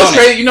now. You know what's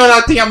crazy? You know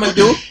what I think I'm gonna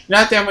do?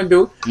 I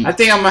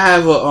think I'm gonna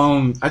have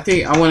a I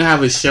think I want to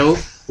have a show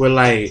where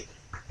like,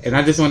 and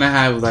I just want to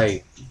have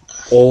like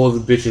all the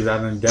bitches I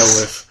done dealt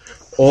with,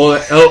 or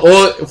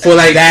for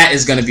like that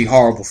is gonna be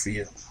horrible for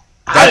you.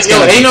 That's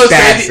ain't no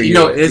bad for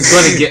you. It's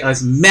gonna get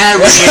us married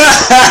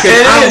because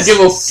I don't give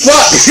a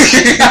fuck.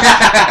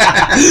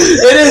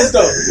 It is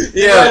though.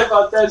 Yeah, you're right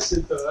about that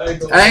shit though. I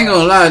ain't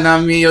gonna lie.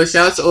 Now,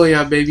 shout out to all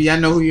y'all, baby. I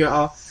know who you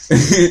are.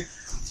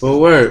 But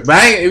word,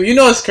 but you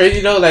know what's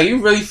crazy though? Like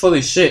you really full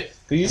of shit.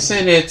 Cause you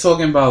sitting there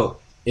talking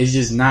about it's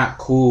just not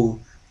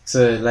cool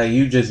to like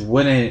you just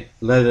wouldn't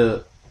let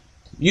her.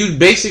 You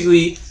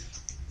basically.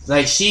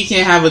 Like, she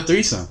can't have a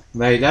threesome.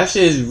 Like, that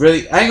shit is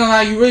really... I ain't gonna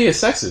lie, you really a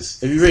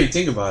sexist. If you really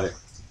think about it.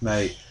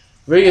 Like,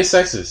 really a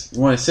sexist.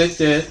 You wanna sit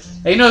there...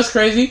 Hey, you know what's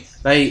crazy?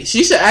 Like,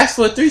 she should ask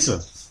for a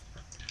threesome.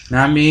 Know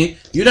what I mean?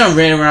 You done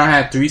ran around and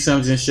had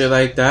threesomes and shit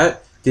like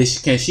that.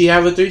 Can she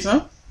have a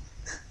threesome?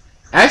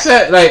 Ask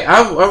that, like,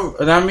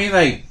 I mean,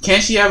 like, can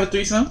she have a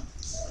threesome?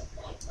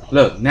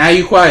 Look, now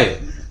you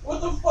quiet.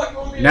 What the fuck you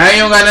want me now you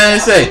don't got nothing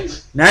to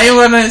say. Now you don't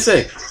got nothing to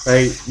say.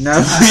 Like, now...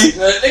 Alright,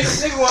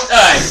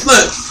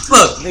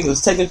 look,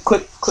 niggas, take a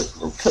quick.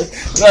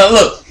 No,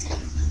 look.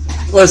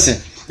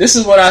 Listen, this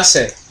is what I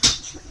say.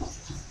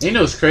 You know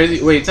what's crazy?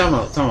 Wait, time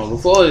out.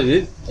 Before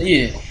it,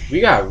 yeah,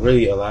 we got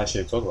really a lot of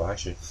shit to talk about,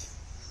 actually.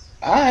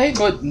 Alright,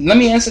 but let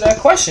me answer that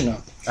question,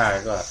 though.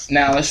 Alright, go ahead.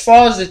 Now, as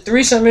far as the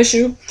threesome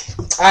issue,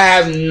 I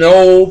have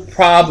no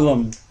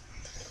problem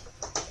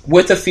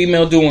with a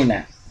female doing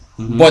that.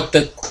 Mm-hmm. But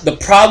the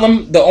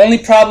only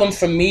problem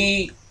for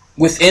me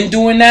within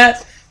doing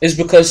that is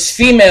because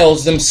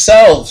females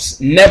themselves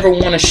never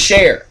want to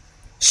share.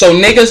 So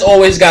niggas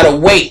always gotta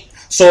wait.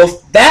 So if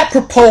that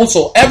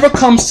proposal ever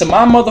comes to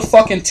my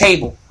motherfucking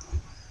table,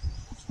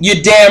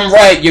 you're damn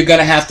right you're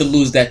gonna have to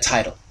lose that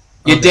title.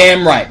 You're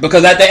damn right.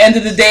 Because at the end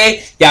of the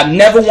day, y'all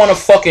never want to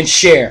fucking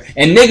share.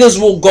 And niggas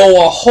will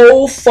go a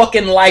whole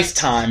fucking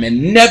lifetime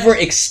and never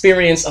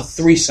experience a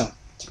threesome.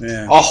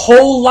 Yeah. A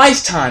whole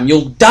lifetime.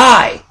 You'll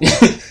die.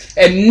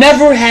 And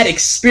never had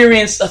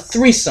experienced a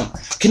threesome.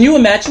 Can you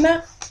imagine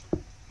that?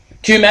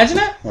 Can you imagine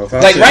that? Well,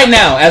 like right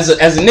now, as a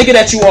nigga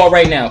that you are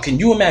right now, can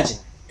you imagine?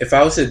 If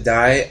I was to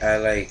die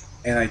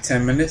in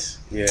 10 minutes,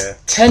 yeah.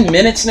 10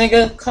 minutes,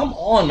 nigga? Come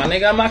on, my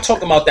nigga. I'm not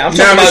talking about that. I'm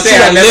talking about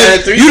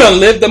you done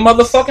lived the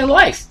motherfucking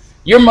life.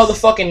 You're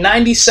motherfucking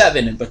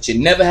 97, but you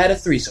never had a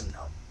threesome,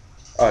 though.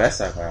 Oh,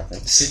 that's not what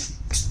happened.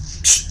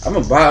 I'm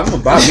gonna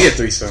buy me a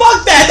threesome.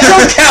 Fuck that! That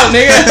don't count,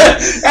 nigga.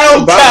 That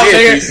don't count,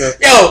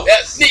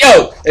 nigga.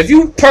 Yo, if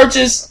you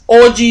purchase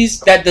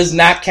orgies, that does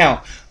not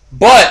count.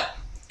 But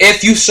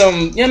if you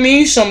some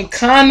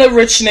kind of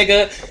rich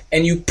nigga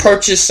and you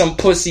purchase some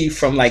pussy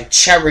from like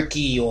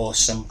Cherokee or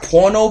some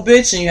porno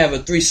bitch and you have a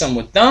threesome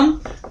with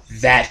them,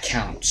 that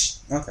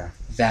counts. Okay.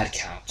 That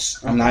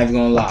counts. I'm not even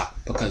gonna lie,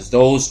 because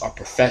those are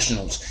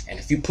professionals. And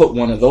if you put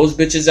one of those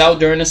bitches out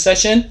during a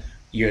session,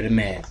 you're the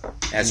man.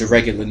 As a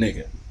regular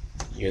nigga,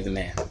 you're the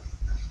man.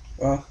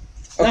 Well,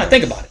 okay. Nah,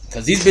 think about it.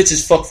 Because these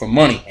bitches fuck for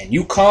money. And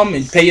you come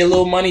and pay your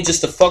little money just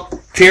to fuck,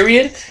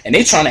 period. And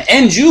they trying to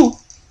end you.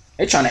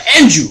 They trying to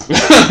end you. You know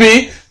what I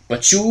mean?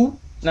 But you, know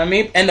what I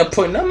mean, end up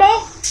putting them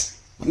out.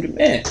 You the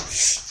man.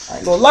 I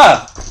ain't gonna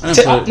lie.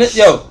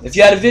 Yo, if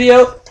you had a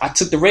video, I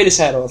took the Raiders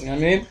hat off. You know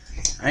what I mean?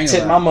 I ain't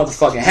tip my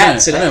motherfucking hat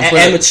to the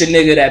amateur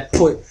nigga that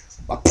put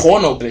a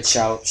porno bitch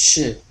out.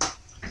 Shit.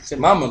 Tip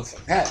my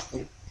motherfucking hat.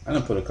 I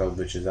done put a couple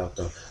bitches out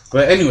though.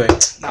 But anyway.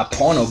 Not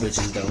porno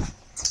bitches though.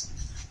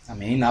 I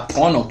mean, not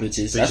porno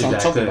bitches. That's what I'm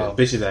talking about.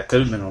 Bitches that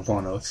could have been on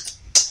pornos.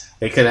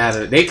 They could have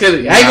had it. They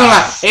could. I ain't gonna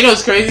lie. You know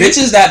what's crazy?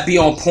 Bitches that be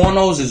on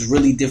pornos is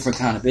really different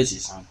kind of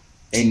bitches, huh?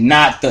 They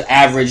not the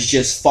average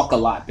just fuck a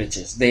lot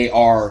bitches. They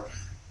are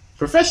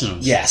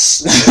professionals.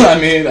 Yes. I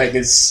mean, like,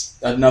 it's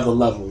another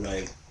level.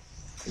 Like,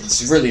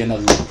 it's really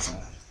another level. So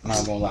I'm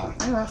not gonna lie.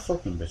 I'm not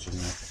fucking bitches,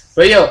 man.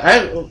 But yo,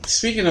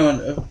 speaking on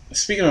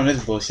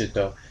this bullshit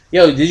though.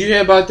 Yo, did you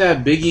hear about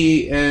that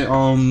Biggie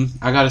and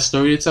I Got a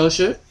Story to Tell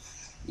shit?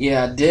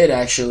 Yeah, I did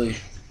actually.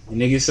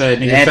 Nigga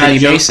said Anthony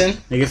Mason.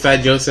 Nigga Fat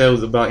Joe said it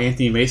was about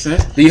Anthony Mason.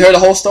 Do you hear the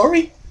whole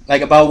story?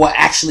 Like about what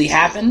actually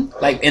happened?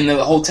 Like in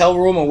the hotel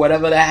room or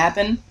whatever that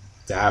happened?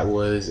 It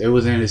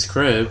was in his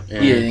crib.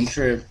 And, yeah, in his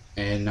crib.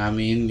 And I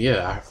mean,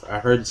 yeah, I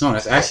heard the song.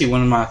 That's actually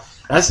one of my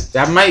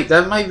that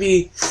might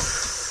be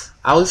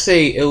I would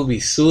say it would be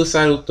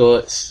Suicidal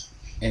Thoughts,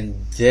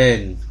 and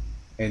then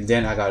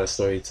I Got a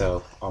Story to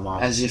Tell on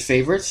my as your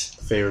favorites.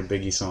 Favorite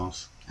Biggie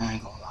songs. I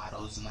ain't gonna lie,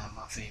 those are not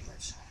my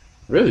favorites.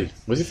 Really?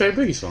 What's your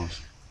favorite Biggie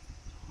songs?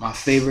 My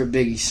favorite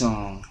Biggie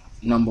song,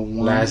 number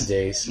one. Last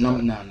Days. No,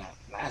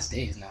 Last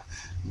Days now.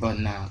 But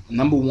now,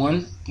 number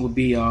one would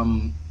be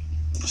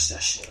what's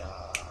that shit?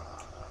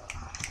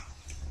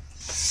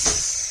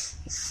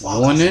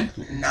 Warning?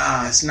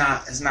 Nah, it's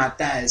not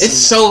that. It's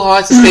so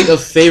hard to think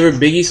of favorite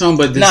Biggie song,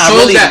 but the songs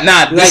really,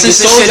 that this is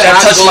the shit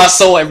that touch my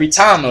soul every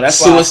time though. That's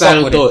why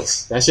Suicidal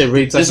Thoughts. That shit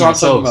really touched my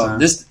soul.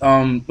 This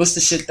what's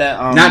the shit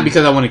that not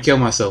because I want to kill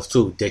myself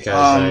too,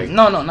 dickhead.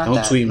 No, not don't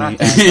that. Tweet not me.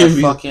 That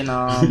fucking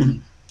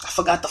I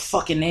forgot the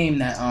fucking name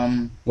that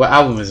What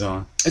album is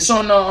on? It's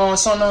on the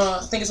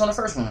I think it's on the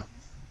first one.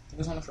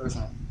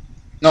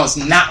 No, it's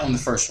not on the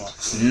first one.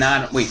 It's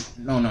not. Wait,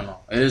 no.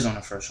 It is on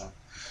the first one.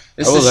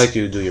 I would like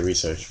you to do your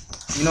research.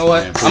 You know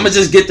what? I'm gonna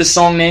just get the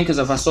song name because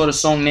if I saw the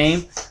song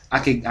name, I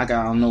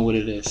don't know what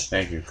it is.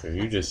 Thank you, cause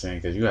you're just saying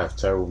because you have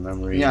terrible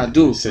memory. Yeah, I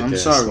do. I'm sorry. And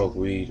smoke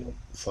weed,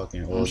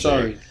 fucking all I'm day.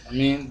 sorry. I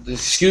mean,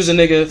 excuse a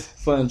nigga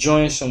for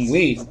enjoying some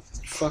weed.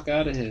 Fuck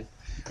out of here.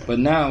 But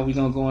now we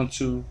gonna go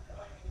into.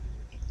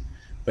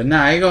 But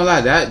nah, I ain't gonna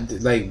lie.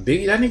 That like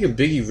Biggie, that nigga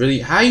Biggie really.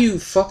 How you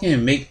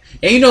fucking make?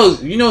 And you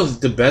know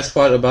the best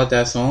part about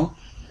that song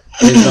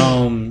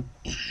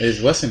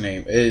is what's the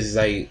name? Is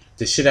like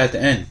the shit at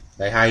the end.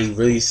 Like how he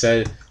really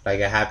said like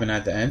it happened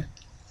at the end.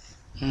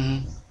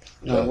 Mm-hmm.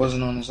 No, it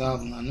wasn't on his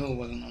album. I knew it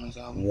wasn't on his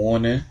album.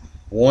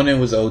 Warning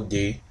was OD.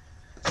 Like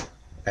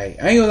I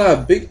ain't gonna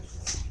lie,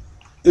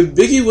 if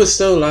Biggie was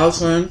still alive,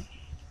 son,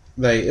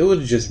 like it would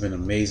have just been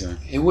amazing.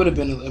 It would have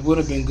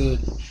been good.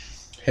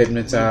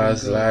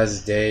 Hypnotized,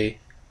 Last Day,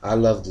 I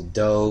Love the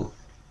Dough,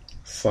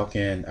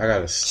 fucking I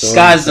Got a Story.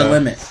 Sky's the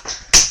Limit.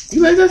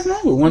 You like that song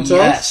with 112?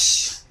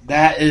 Yes,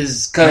 that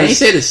is because. When you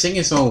say the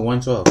singing song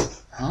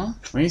 112, huh?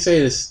 When you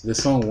say the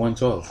song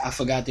 112, I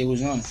forgot they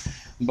was on it,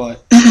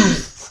 but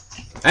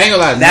I ain't gonna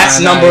lie.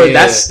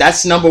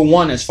 That's number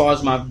one as far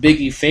as my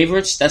Biggie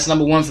favorites. That's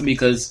number one for me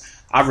because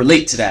I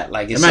relate to that.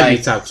 Like it's it might like,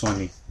 be top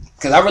 20.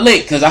 Cause I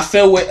relate, cause I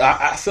feel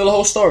the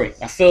whole story.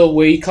 I feel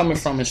where he coming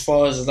from as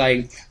far as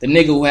like the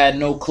nigga who had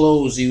no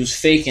clothes, he was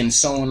faking,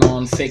 sewing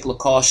on fake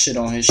Lacoste shit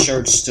on his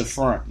shirts to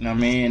front. You know what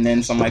I mean? And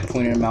then somebody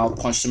pointed him out,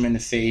 punched him in the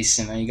face,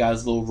 and then he got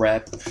his little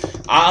rap.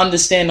 I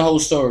understand the whole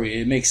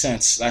story. It makes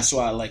sense. That's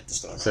why I like the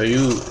story.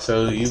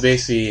 So you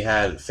basically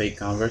had fake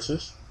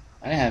Converses?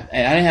 I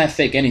didn't have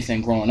fake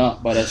anything growing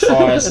up, but as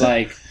far as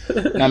like,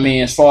 I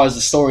mean, as far as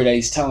the story that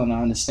he's telling,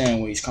 I understand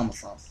where he's coming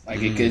from.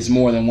 Like it's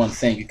more than one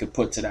thing you could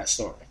put to that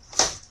story.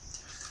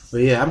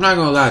 But yeah, I'm not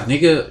gonna lie,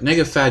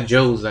 nigga Fat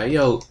Joe was like,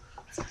 yo,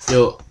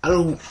 I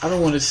don't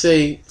want to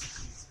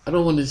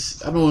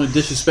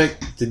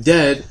disrespect the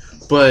dead,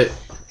 but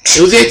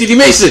it was Anthony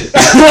Mason.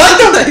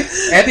 What?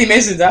 Anthony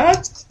Mason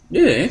died?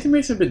 Yeah, Anthony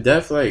Mason been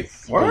dead for like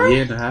a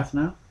year and a half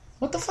now.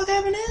 What the fuck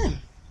happened to him?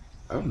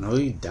 I don't know.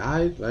 He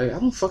died. Like I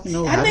don't fucking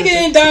know. That nigga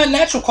didn't die of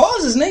natural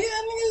causes, nigga.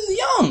 That nigga was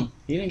young.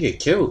 He didn't get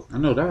killed. I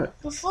know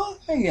that. The fuck?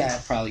 Nigga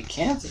had probably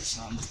cancer or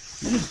something.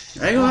 I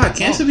ain't gonna lie,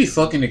 cancer be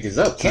fucking niggas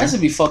up. Cancer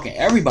be fucking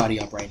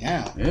everybody up right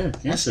now. Yeah,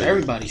 that's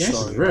everybody's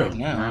story real. Right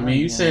now. I mean,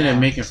 you saying that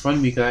making fun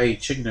of me because I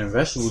eat chicken and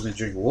vegetables and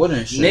drink water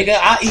and shit. Nigga,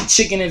 I eat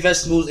chicken and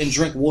vegetables and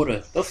drink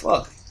water. The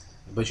fuck?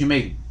 But you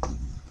make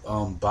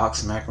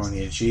boxed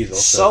macaroni and cheese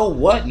also. So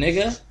what,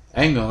 nigga?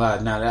 I ain't gonna lie.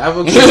 Nah, I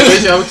would keep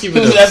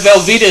it. That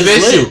Velveeta is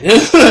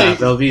lit.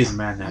 Velveeta's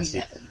mad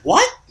nasty.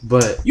 What?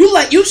 But you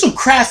some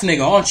craft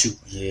nigga, aren't you?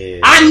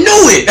 Yeah. I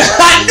knew it.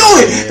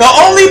 The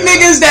only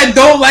niggas that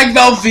don't like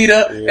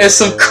Velveeta is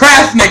some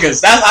craft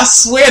niggas. I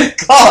swear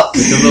to God.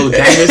 The little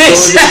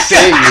dinosaurs and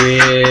shit.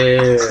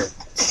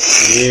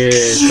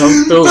 Yeah.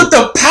 Come through. Look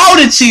the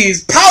powder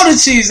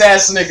cheese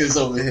ass niggas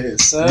over here,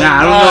 son.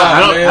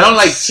 Nah, I don't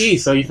like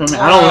cheese, so you feel me?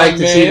 I don't like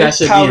to see that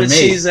shit being made. Powder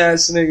cheese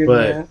ass nigga,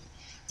 man.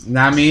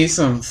 Nah, I mean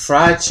some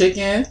fried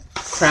chicken,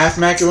 Kraft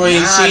macaroni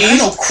and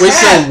cheese with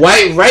some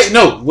white rice.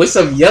 No, with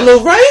some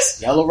yellow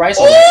rice. Yellow rice,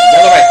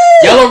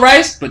 yellow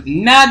rice, but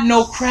not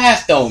no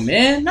Kraft though,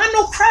 man. Not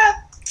no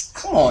Kraft.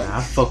 Come on. Nah,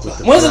 I fuck with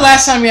the. When's the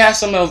last time you had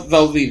some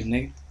Velveeta,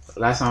 nigga?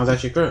 Last time I was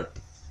at your crib.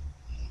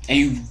 And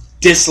you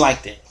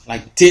disliked it,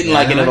 like didn't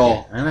like it at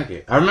all. I like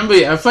it. I remember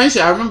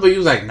you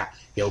was like, nah,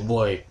 yo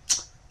boy.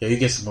 Yo, you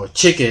get some more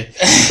chicken,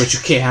 but you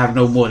can't have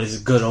no more of this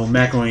good old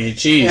macaroni and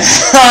cheese.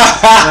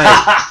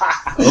 Like,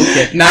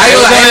 okay. Nah, it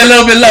was only a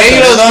little bit left. You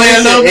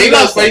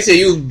know,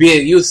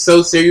 funny you was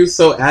so serious,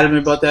 so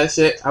adamant about that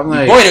shit. I'm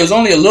like, boy, there was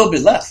only a little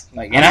bit left.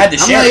 Like, and I had to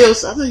share.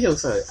 I'm like, yo,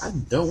 sorry, I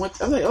don't want.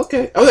 I'm like,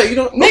 okay. I was like, you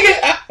know, nigga,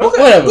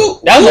 whatever.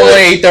 That was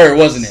only 8/3,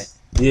 wasn't it?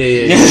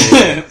 Yeah.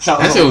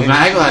 That shit was mad.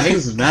 I ain't gonna lie, niggas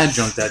was mad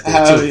drunk that day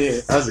too.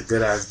 Yeah. That was a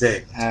good ass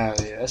day. Hell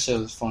yeah, that shit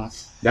was fun.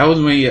 That was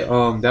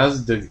when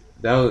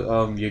that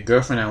was your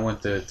girlfriend that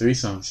went to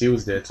threesome. She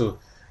was there too.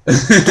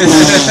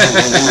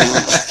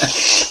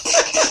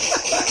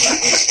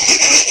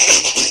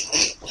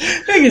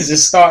 Niggas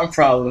just starting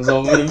problems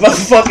over the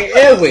motherfucking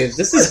airwaves.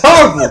 This is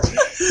horrible.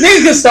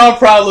 Niggas can start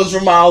problems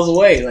from miles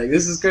away. Like,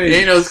 this is crazy.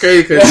 You know, it's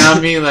crazy because I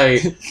mean,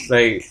 like,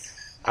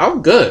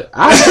 I'm good.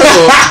 I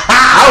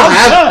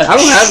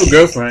don't have a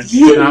girlfriend.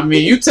 I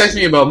mean, you text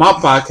me about my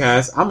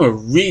podcast, I'm gonna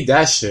read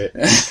that shit.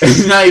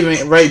 Not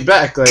even write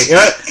back. Like,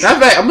 that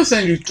fact, I'm gonna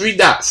send you 3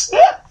 dots.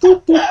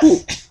 Boop, boop,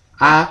 boop.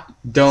 I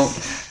don't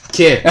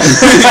care.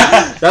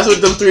 That's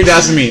what them 3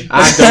 dots mean.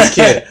 I don't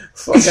care.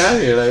 Fuck out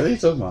of here. Like, what are you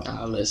talking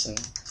about? Listen,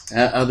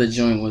 that other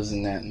joint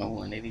wasn't that no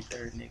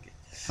 183rd nigga.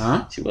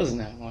 Huh? She wasn't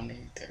that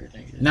 183rd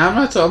nigga. Nah,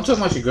 I'm talking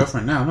about your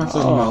girlfriend now. I'm not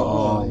talking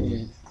about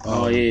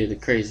the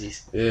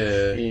crazies.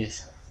 Yeah.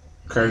 Yes.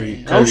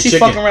 Curry she chicken.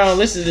 fucking around and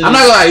listen to this. I'm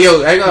not gonna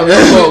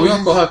lie, we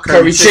gonna call her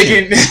curry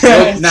chicken.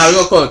 Nah, we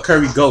gonna call her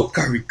curry goat.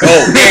 Curry goat.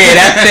 Yeah,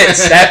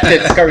 that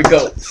fits. Curry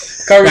goat.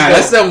 Curry goat.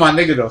 That's still my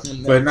nigga though.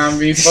 But nah, I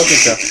mean, fuck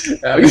it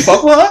though. You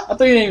fuck with her? I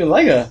thought you didn't even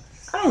like her.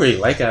 I don't really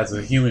like her as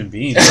a human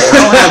being.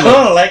 I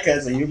don't like her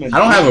as a human being. I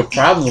don't have a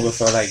problem with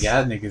her like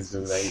y'all niggas do.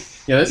 Like,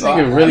 yo, this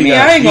nigga really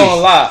got I ain't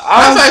gonna lie.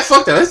 I was like,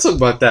 fuck that. Let's talk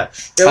about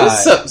that. Yo,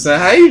 what's up, son?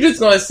 How you just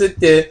gonna sit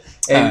there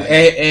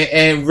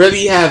and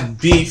really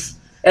have beef?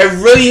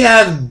 And really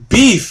have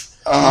beef.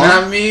 You know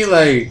what I mean?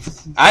 Like,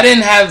 I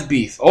didn't have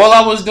beef. All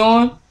I was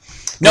doing.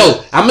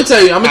 No, I'm gonna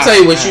tell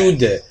you what you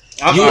did.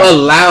 You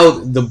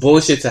allowed the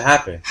bullshit to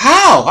happen.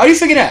 How? How do you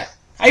figure that?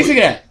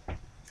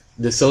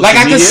 The social media?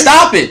 I could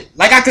stop it.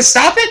 Like, I could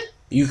stop it?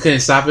 You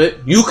couldn't stop it?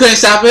 You couldn't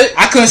stop it?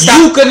 I couldn't stop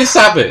it. You couldn't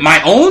stop it.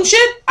 My own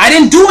shit? I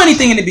didn't do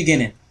anything in the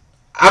beginning.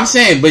 I'm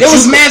saying, but there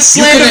was mad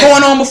slander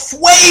going on way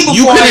before.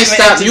 You couldn't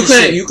stop.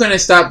 You couldn't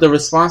stop the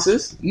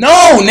responses.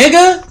 No,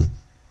 nigga.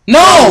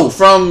 No,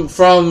 from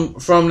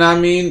I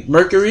mean,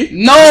 Mercury.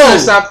 No, you couldn't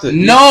stop it.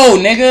 No,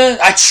 nigga.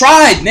 I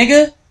tried,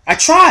 nigga. I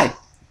tried.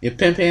 Your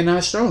pimp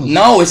not strong.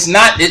 No, it's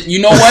not. You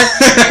know what?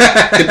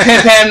 The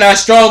pimp not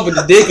strong, but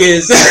the dick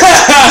is.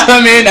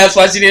 I mean, that's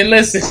why she didn't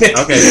listen.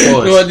 Okay,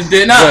 pause.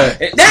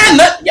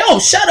 Yo,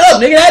 shut up,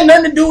 nigga. That had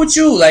nothing to do with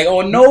you. Like,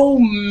 or no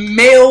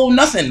male,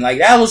 nothing. Like,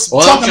 that was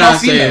all talking about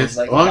females.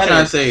 All I'm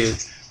trying to say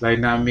is, like,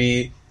 not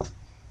me.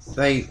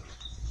 Like,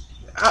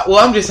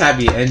 I'm just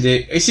happy it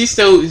ended.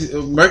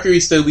 Mercury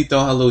still be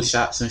throwing her little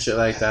shots and shit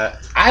like that.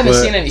 I haven't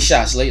seen any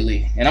shots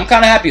lately, and I'm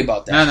kind of happy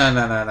about that. No.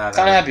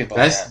 Kind of happy about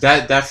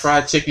that. That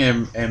fried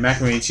chicken and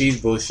macaroni and cheese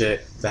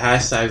bullshit. The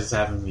hashtags is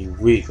having me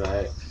weak.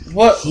 Like,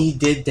 what? He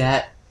did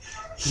that.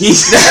 He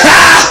did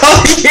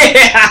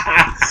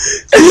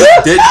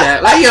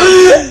that. Like, yo,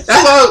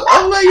 that's why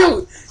I'm like,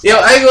 yo,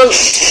 I ain't gonna.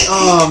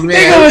 Oh man,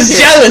 nigga was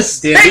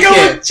jealous. Nigga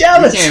was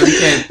jealous. We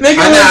can't.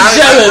 Nigga was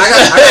jealous.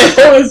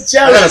 Nigga was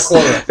jealous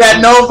that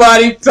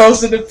nobody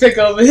posted the pic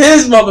of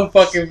his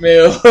motherfucking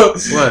meal.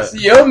 What?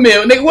 Your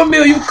meal, nigga. What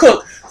meal you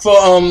cook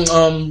for?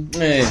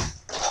 Man.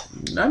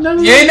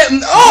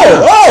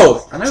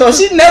 So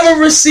she never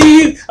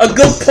received a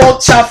good pork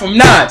chop from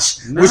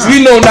Notch, which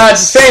we know Notch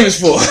is famous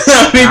for.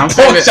 I'm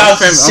famous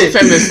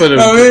for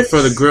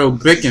the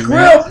grilled bacon.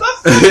 Let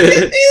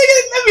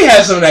me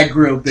have some of that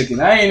grilled bacon.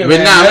 I ain't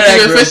never.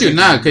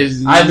 But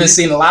because I've been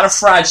seeing a lot of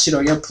fried shit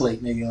on your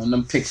plate, nigga, on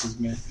them pictures,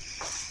 man.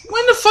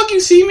 When the fuck you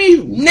see me,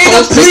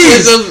 nigga?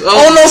 Please,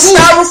 on those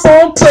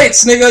styrofoam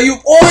plates, nigga. You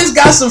always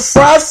got some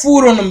fried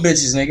food on them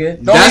bitches, nigga.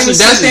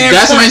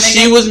 That's when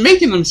she was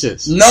making them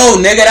shits. No,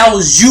 nigga, that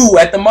was you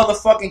at the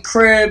motherfucking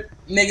crib,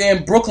 nigga,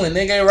 in Brooklyn,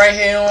 nigga, right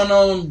here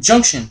on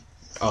Junction.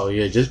 Oh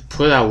yeah, just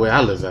put out where I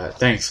live at.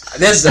 Thanks.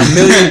 There's a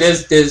million.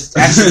 There's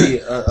actually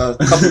a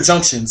couple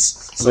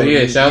junctions. So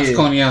yeah, shout out to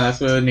Coney Island. That's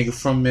where a nigga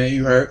from, man.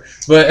 You heard,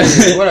 but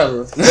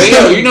whatever. But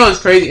yo, you know it's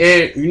crazy.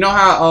 And you know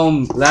how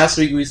last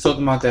week we was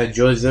talking about that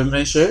George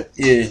Zimmerman shit.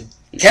 Yeah,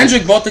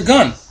 Kendrick bought the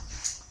gun.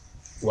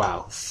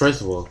 Wow.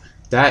 First of all,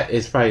 that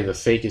is probably the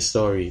fakest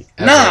story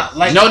ever. Nah,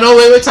 like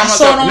wait. I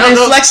saw it on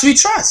Flex We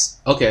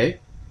Trust. Okay,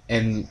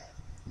 and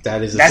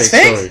that is a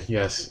fake story.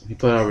 Yes, he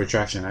put out a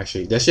retraction.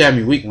 Actually, that shit had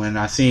me weak when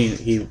I seen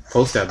he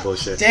post that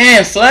bullshit.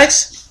 Damn,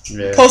 Flex.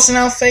 Yeah. Posting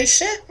out fake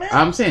shit, man.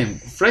 I'm saying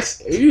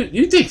Flex.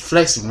 You think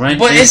Flex runs?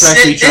 But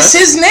it's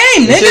his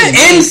name,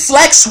 nigga. In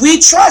Flex We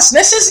Trust.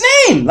 That's his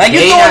name. Like,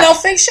 you're throwing out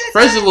fake shit.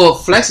 First of all,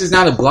 Flex is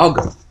not a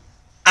blogger.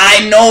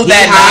 I know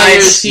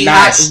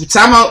that.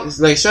 Time out.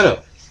 Like, shut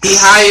up. He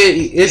hired.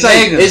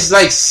 It's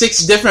like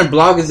 6 different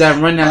bloggers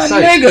that run that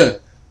site. Nigga,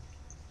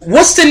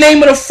 what's the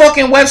name of the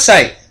fucking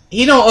website?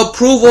 He don't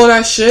approve all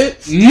that shit.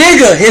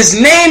 Nigga, his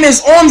name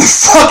is on the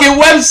fucking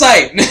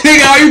website.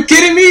 Nigga, are you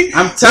kidding me?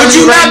 I'm telling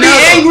you right now. Would you not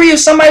be angry if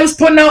somebody was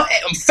putting out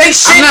fake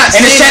shit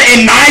and it said,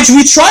 "In Nige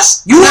we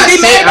trust"? You would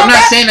be mad about that? I'm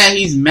not saying that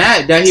he's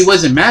mad, that he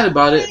wasn't mad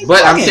about it,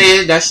 but I'm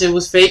saying that shit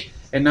was fake.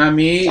 And I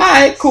mean,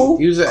 alright, cool.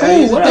 He was a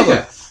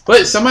nigga.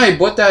 But somebody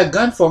bought that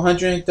gun for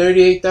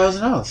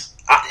 $138,000.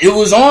 It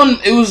was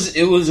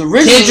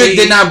originally. Kendrick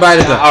did not buy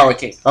the gun.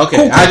 Okay. Cool,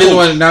 I just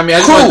want to. I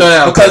just want to throw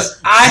that out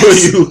because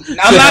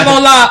I'm not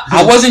gonna lie.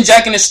 I wasn't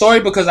jacking the story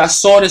because I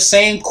saw the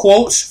same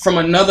quotes from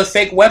another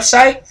fake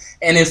website,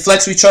 and in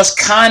Flex We Trust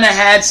kind of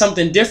had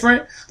something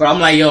different. But I'm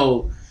like,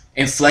 yo,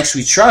 in Flex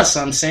We Trust,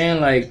 I'm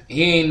saying like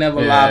he ain't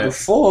never lied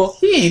before.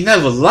 He ain't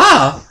never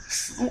lied.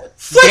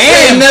 Flex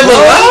ain't never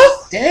lied.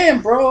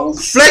 Damn, bro.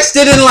 Flex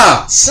didn't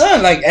lie.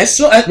 Son, like,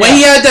 when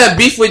he had that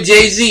beef with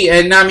Jay-Z,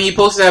 and I mean, he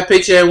posted that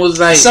picture and was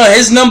like... Son,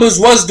 his numbers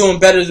was doing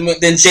better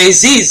than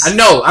Jay-Z's. I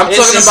know. I'm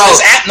talking about...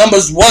 His app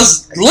numbers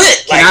was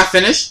lit. Can I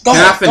finish? Go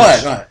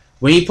ahead.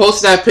 When he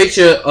posted that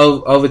picture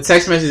of a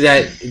text message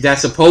that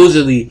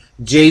supposedly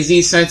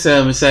Jay-Z sent to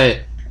him and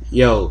said,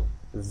 yo,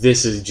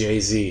 this is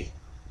Jay-Z.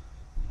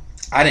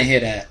 I didn't hear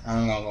that.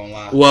 I'm not gonna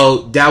lie. Well,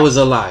 that was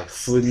a lie. I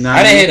didn't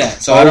hear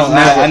that. So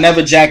I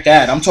never jacked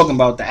that. I'm talking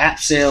about the app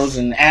sales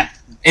and app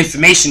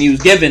information he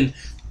was given.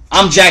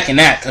 I'm jacking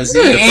that because he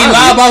ain't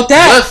lie about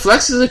that. But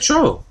Flex is a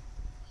troll.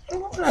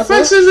 Whatever.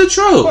 Flex is a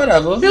troll.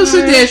 Whatever. He'll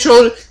sit there and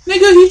troll.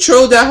 Nigga, he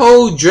trolled that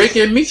whole Drake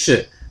and Meek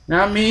shit.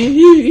 Now, I mean,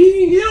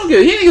 he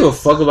didn't give a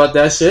fuck about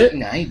that shit.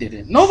 Nah, he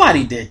didn't.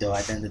 Nobody did though.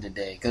 At the end of the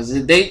day, because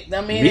they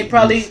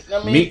probably.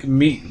 Meek did.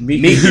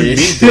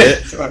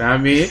 I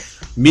mean,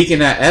 Meek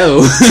and that L.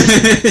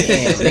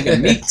 Damn,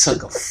 nigga, Meek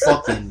took a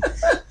fucking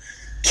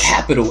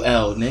capital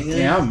L, nigga.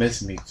 Yeah, I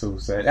miss Meek too.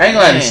 So I ain't gonna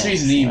lie, the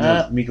streets need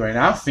Meek right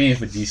now. I'm fiending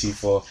for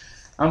DC4.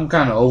 I'm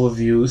kind of over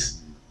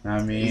views.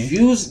 I mean,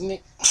 views.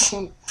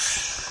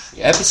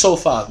 Episode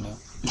 5, man.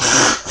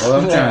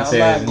 Well, I'm trying to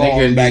say I'm not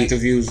going back to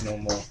views no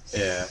more.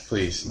 Yeah,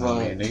 please. Well,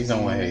 I mean, niggas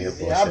don't want to hear your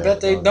bullshit. Yeah, I bet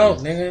they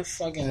don't, nigga.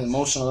 Fucking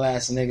emotional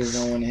ass niggas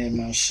don't want to hear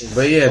my shit.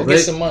 But yeah,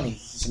 get some money,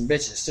 some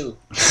bitches too.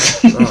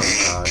 Oh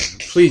God!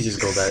 Please just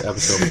go back to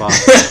episode 5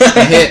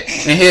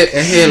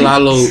 and hear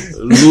Lalo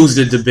lose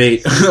the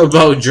debate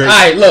about Drake. All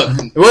right, look.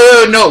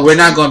 Well, no, we're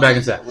not going back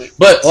into that.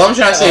 But all I'm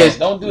trying to say is,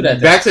 don't do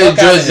that. Back to the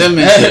George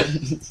Zimmerman shit.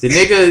 The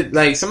nigga,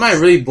 like, somebody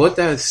really bought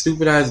that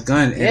stupid ass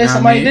gun. Yeah,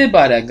 somebody did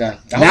buy that gun.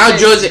 Now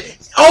George.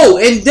 Oh,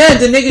 and then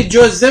the nigga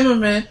George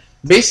Zimmerman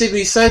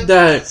basically said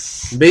that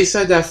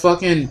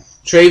fucking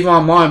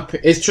Trayvon Martin,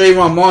 it's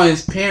Trayvon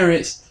Martin's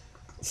parents'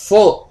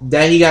 fault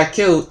that he got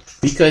killed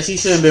because he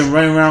shouldn't have been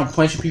running around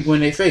punching people in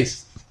their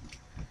face.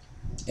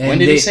 And when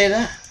did he say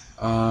that?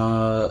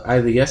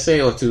 Either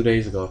yesterday or 2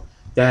 days ago.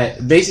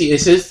 That basically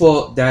it's his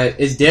fault, that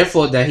it's their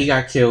fault that he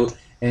got killed,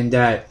 and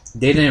that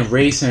they didn't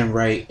raise him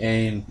right,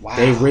 and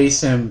they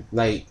raised him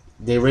like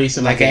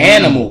an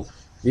animal.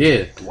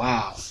 Yeah.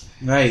 Wow.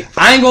 Right.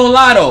 I ain't gonna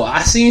lie though.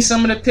 I seen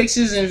some of the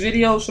pictures and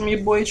videos from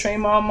your boy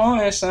Trayvon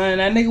Martin, son.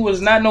 That nigga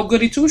was not no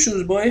goody two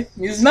shoes, boy.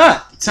 He was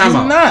not. Time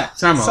out.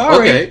 Sorry.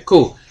 Okay,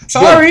 cool.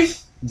 Sorry.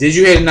 But did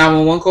you hear the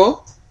 911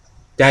 call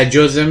that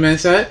George Zimmerman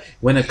said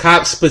when the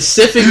cop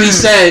specifically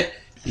said,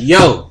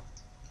 "Yo,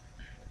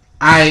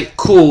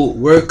 cool,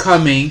 we're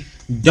coming.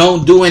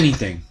 Don't do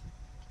anything.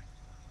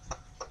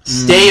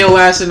 Stay your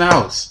ass in the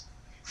house."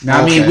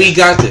 Now, I mean, we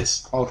got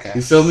this. Okay.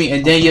 You feel me?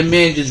 And then your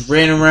man just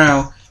ran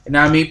around. And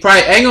I mean,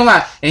 probably ain't gonna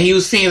lie. And he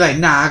was feeling like,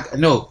 nah,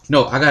 no,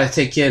 I gotta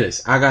take care of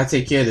this.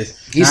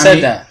 He said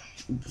that.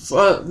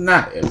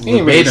 Not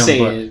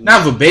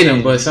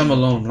verbatim, but some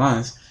along the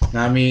lines. Know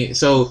what I mean?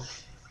 So,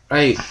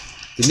 like,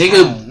 the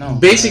nigga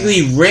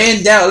basically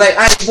ran down. Like,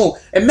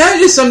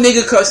 imagine some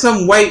nigga,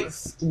 some white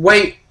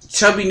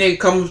chubby nigga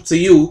comes to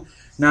you.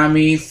 Know what I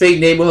mean? Fake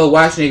neighborhood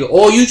watch nigga.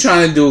 All you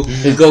trying to do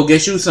is go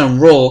get you some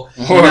raw.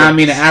 You know what I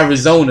mean? In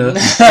Arizona.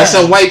 And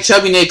some white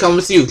chubby nigga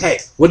comes to you. Hey,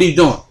 what are you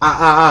doing?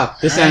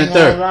 This and the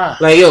third.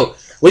 Like, yo,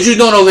 what you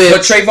doing over here?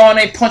 But Trayvon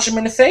ain't punch him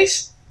in the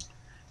face?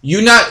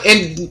 You not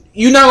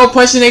gonna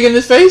punch the nigga in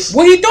the face?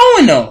 What he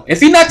doing though?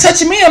 If he not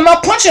touching me, I'm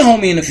not punching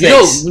homie in the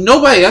face. Yo,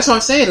 nobody. That's what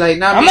I'm saying. Like,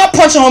 I'm not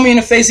punching homie in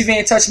the face if he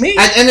ain't touch me.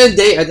 At the end of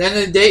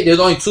the day, there's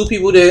only 2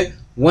 people there.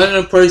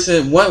 One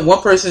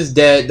person's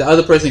dead. The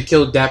other person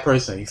killed that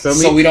person. You feel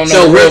me? So we don't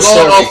know.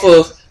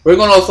 So we're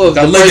going off of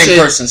the living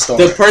person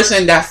story. The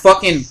person that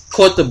fucking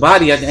caught the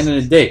body at the end of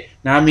the day.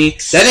 Now I mean,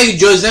 that nigga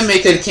George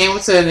Zimmerman could have came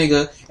up to that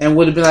nigga and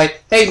would have been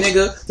like, "Hey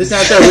nigga, this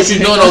and that. What you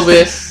doing over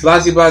here?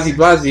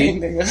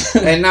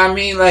 Blasey. And I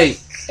mean, like,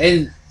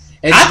 and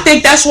I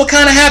think that's what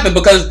kind of happened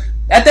because.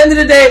 At the end of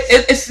the day,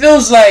 it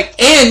feels like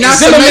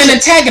Zimmerman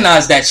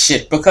antagonized that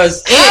shit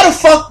because how the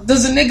fuck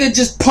does a nigga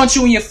just punch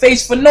you in your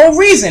face for no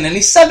reason? And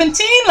he's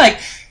 17? Like,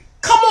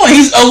 come on,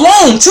 he's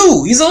alone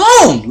too. He's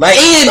alone. Like,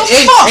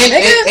 what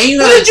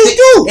did you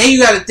do? And you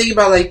gotta think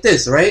about it like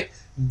this, right?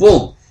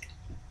 Boom.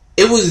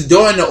 It was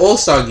during the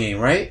All-Star game,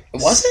 right?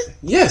 Was it?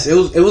 Yes, it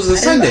was a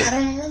Sunday.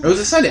 It was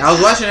a Sunday. I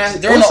was watching that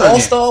during the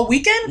All-Star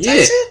weekend?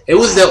 Yeah. It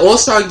was the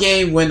All-Star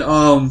game when it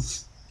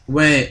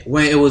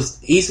was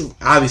East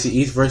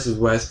versus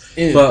West,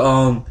 but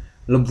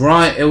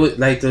LeBron, it was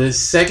like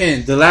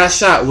the last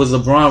shot was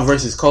LeBron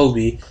versus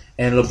Kobe,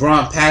 and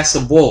LeBron passed the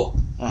ball.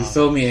 You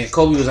feel me? And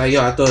Kobe was like,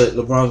 "Yo, I thought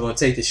LeBron was gonna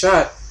take the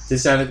shot.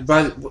 This time,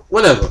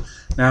 whatever."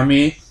 Now I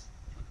mean,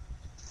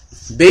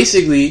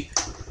 basically,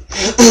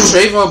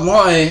 Trayvon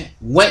Martin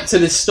went to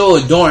the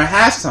store during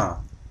halftime.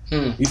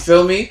 You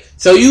feel me?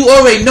 So you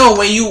already know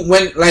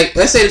when like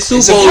let's say the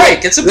Super Bowl.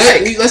 It's a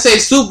break. Let's say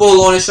Super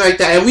Bowl on and shit like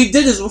that, and we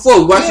did this before.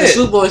 We watched the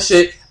Super Bowl and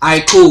shit.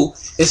 Alright, cool.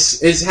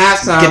 It's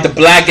halftime. Get the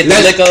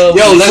liquor.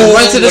 Yo, let's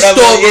run to the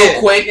store real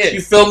quick. Yeah.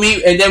 You feel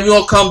me? And then we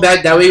all come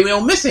back. That way we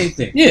don't miss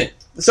anything. Yeah.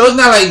 So it's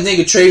not like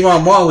nigga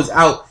Trayvon Martin was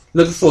out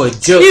looking for a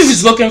joke. He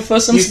was looking for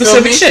some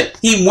specific shit.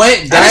 He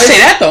went. Guys, I didn't say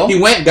that though. He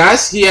went,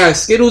 guys. He had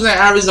Skittles in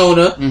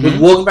Arizona. Was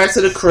walking back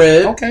to the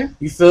crib. Okay.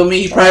 You feel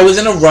me? He probably was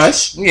in a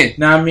rush. Yeah.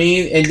 Know what I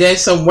mean? And then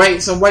some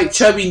white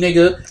chubby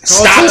nigga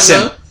stops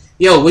him.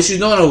 Yo, what you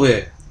doing over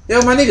there?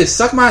 Yo, my nigga,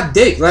 suck my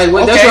dick. Like,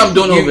 what? Okay. That's what I'm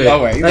doing over there.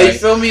 Right, like, you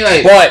feel me?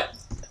 Like, but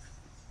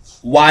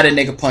why did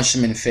nigga punch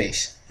him in the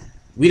face?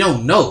 We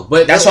don't know,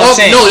 but that's what I'm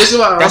saying. No, this is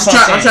what I'm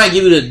trying to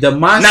give you the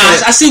mindset.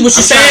 Nah, I see what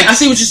you're saying. I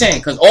see what you're saying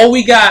because all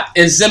we got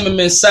is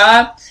Zimmerman's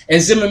side,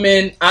 and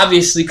Zimmerman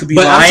obviously could be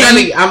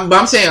lying.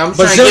 I'm saying,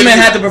 but Zimmerman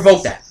had to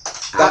provoke that.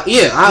 He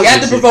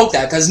had to provoke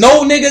that because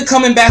no nigga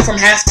coming back from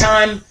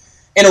halftime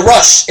in a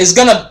rush is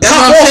gonna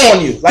pop off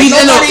on you. Like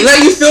nobody,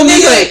 like you feel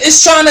me? Like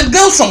it's trying to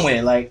go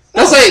somewhere. Like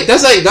that's like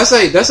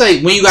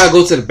when you gotta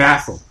go to the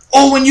bathroom.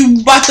 Or when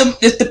you bought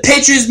if the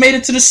Patriots made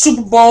it to the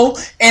Super Bowl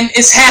and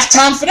it's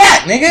halftime for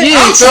that, nigga.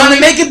 Yeah, I'm trying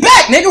to make it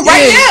back, nigga,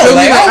 right now.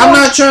 Like, I'm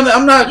not trying to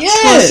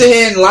sit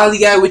here and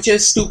lollygag with your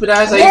stupid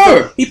ass.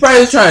 Like, he probably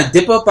was trying to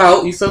dip up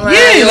out. You feel me?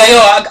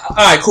 Yeah, all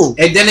right, cool.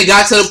 And then it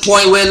got to the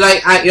point where,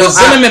 like,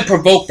 Zimmerman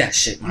provoked that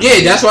shit, man. Yeah,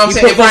 that's what I'm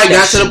saying. It probably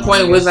got to the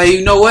point where it's like,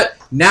 you know what?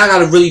 Now I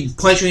gotta really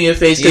punch you in your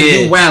face because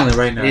you wilding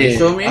right now. You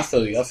feel me? I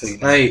feel you. Now.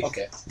 Like,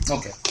 okay.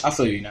 I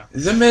feel you now.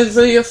 Zimmerman's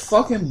really a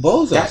fucking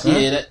bozo.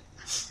 Yeah,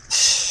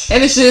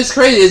 and this shit is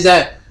crazy is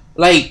that,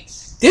 like,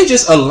 they're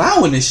just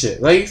allowing this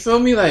shit. Like, you feel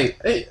me? Like,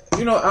 hey,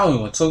 you know, I don't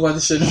even want to talk about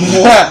this shit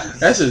anymore.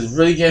 That shit's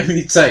really getting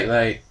me tight.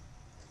 Like,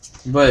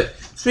 but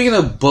speaking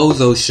of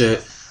bozo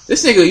shit,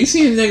 this nigga, you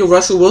seen the nigga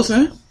Russell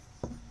Wilson?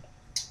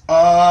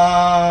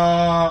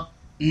 Nah.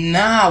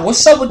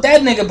 What's up with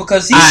that nigga?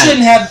 Because he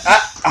shouldn't have.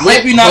 I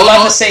hope you're not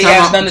about to say he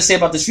has nothing to say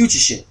about this Future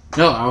shit.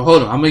 No,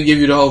 hold on. I'm gonna give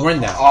you the whole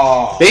rundown.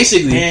 Oh,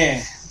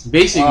 basically,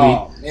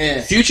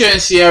 Future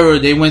and Ciara,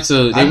 they went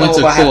to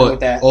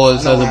court, all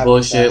this other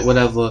bullshit,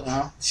 whatever.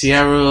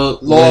 Ciara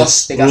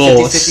lost. They got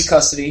 50-50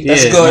 custody.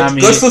 That's good. I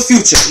mean, good for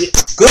Future.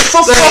 Good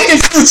for fucking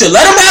Future.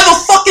 Let him have a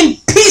fucking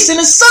piece in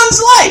his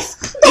son's life.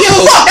 The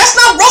fuck? That's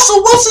not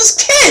Russell Wilson's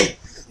kid.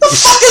 The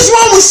fuck is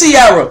wrong with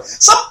Ciara?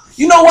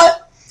 You know what?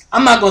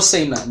 I'm not gonna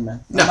say nothing,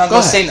 man. I'm not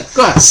gonna say nothing.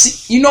 Go ahead.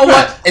 See, you know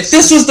what? If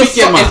this was the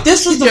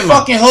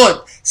fucking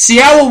hood,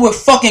 Ciara would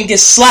fucking get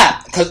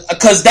slapped,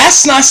 cause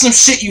that's not some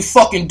shit you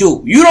fucking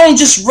do. You don't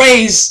just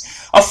raise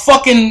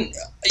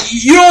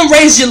you don't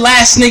raise your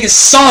last nigga's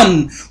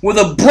son with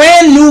a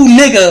brand new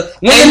nigga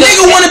when the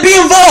nigga want to be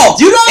involved.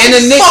 You don't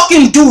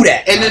fucking do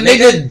that. And the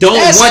nigga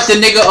don't want the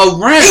nigga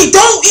around. He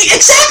don't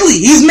exactly.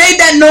 He's made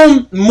that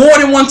known more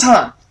than one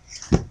time.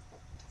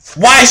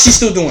 Why is she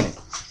still doing it?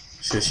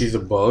 She's a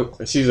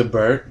bug. She's a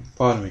bird.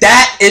 Pardon me.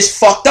 That is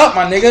fucked up,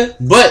 my nigga.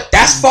 But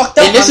that's fucked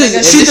up, my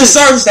nigga. She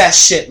deserves that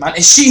shit, man.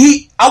 And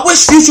I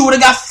wish Future would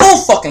have got full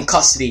fucking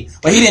custody,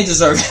 but he didn't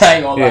deserve that. I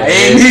ain't gonna lie.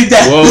 He ain't need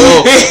that.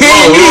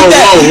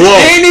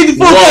 He ain't need the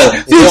full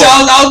custody. Future,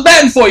 I was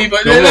betting for you,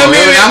 but we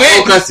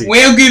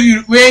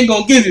ain't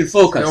gonna give you the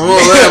full custody.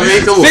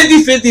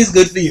 50-50 is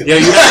good for you. Yeah,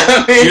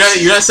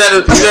 you done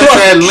said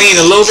lean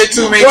a little bit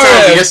too many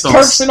times against them.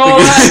 Perks and all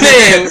that,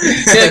 man.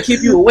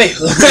 Keep you awake.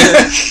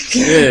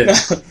 Yeah.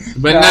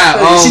 But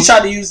she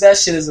tried to use that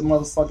shit as a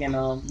motherfucking, you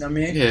know what I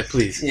mean? Yeah,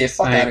 please. Yeah,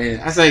 fuck out of here.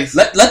 I was like,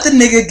 let the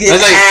nigga get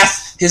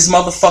half his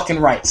motherfucking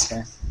rights,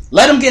 man.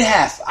 Let him get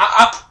half.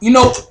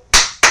 Really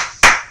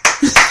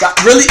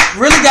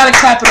gotta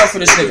clap it up for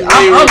this nigga.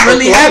 I'm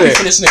really happy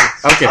for this nigga.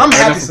 Okay, I'm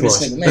happy for this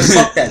nigga, man.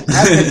 Fuck that. I'm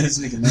happy for this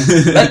nigga, man.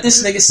 Let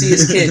this nigga see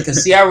his kid,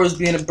 because Ciara was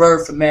being a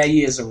bird for mad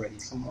years already.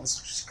 Come on,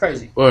 it's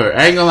crazy. Word,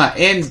 I ain't gonna lie.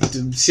 And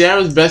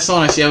Ciara's best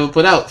song that she ever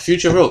put out,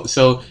 Future wrote.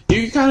 So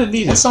you kind of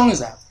need it. What song is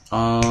that?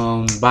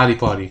 Body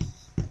Party.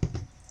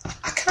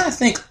 I kind of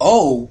think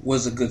 "Oh"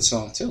 was a good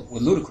song too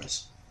with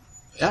Ludacris.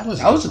 That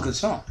was a good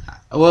song.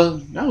 Well,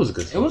 that was a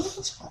good song. It was a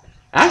good song.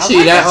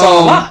 Actually, that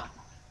song a lot.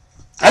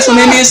 That's what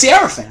made me a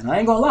Ciara fan. I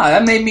ain't gonna lie.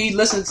 That made me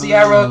listen to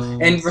Ciara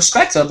and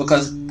respect her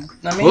because.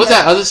 What was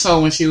that other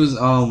song when she was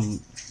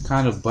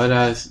kind of butt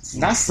ass?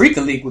 Not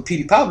Freaka League with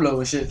Petey Pablo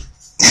and shit.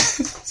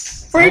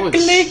 Freaka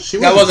League.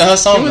 That wasn't her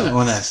song. She wasn't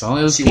on that song.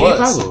 It was Petey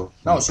Pablo.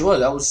 No, she was.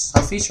 That was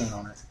her featuring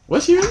on it.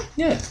 Was she really?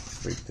 Yeah.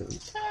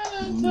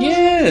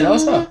 Yeah, that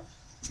was her.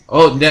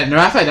 Oh, matter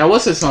of fact, that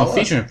was her song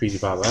featuring Petey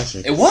Pablo,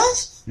 actually. It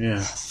was?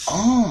 Yeah.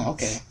 Oh,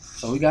 okay.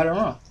 So we got it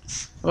wrong.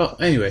 Well,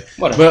 anyway.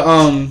 Whatever.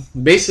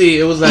 But, basically,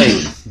 it was like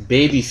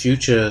Baby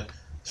Future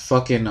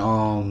fucking,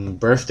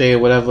 birthday or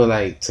whatever,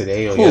 like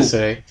today or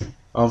yesterday.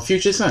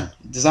 Future's son.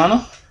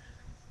 Designer?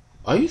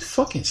 Are you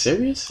fucking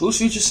serious? Who's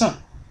Future's son?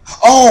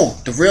 Oh,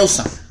 the real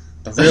son.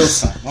 The real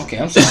son. Okay,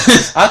 I'm sorry.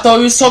 I thought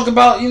he was talking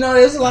about,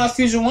 there's a lot of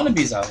Future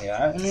wannabes out here.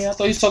 I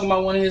thought he was talking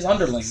about one of his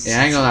underlings. Yeah,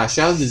 I ain't gonna lie.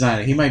 Shout out to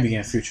Designer. He might be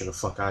getting Future the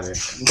fuck out of there.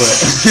 But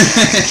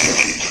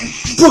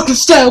Brooklyn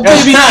style,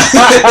 baby.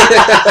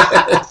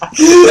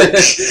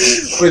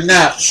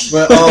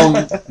 But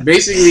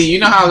basically, you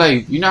know how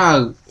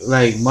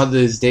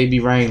mothers, they be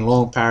writing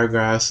long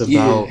paragraphs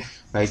about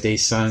like they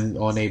son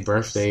on their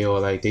birthday or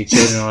like they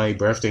children on their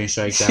birthday and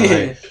shit like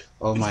that. Like,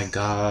 oh my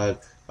god,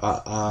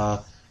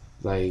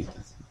 like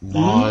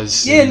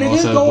Mars, and all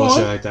sort of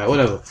bullshit like that.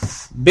 Whatever.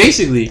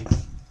 Basically,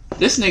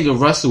 this nigga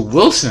Russell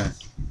Wilson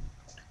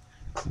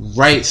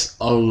writes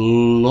a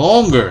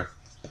longer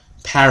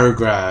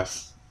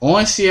paragraph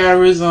on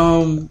Ciara's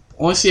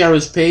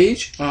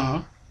page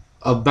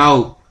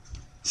about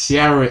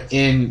Ciara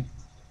and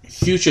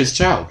Future's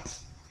child.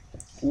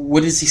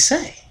 What does he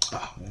say?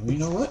 You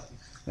know what?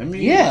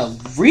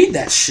 Read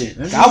that shit.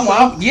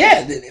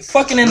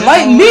 Fucking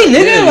enlighten me,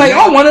 nigga.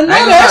 I want to know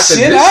that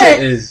shit.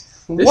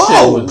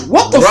 Whoa,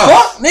 what the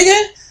fuck,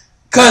 nigga?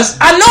 Cause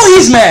I know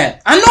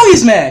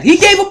he's mad. He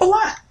gave up a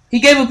lot. He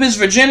gave up his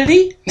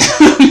virginity.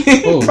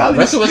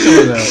 Russell Wilson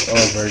was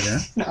a virgin.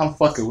 Nah, I'm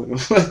fucking with him.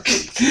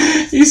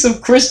 He's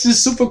some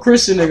super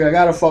Christian nigga. I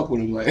gotta fuck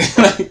with him.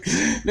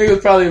 Nigga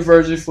was probably a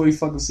virgin before he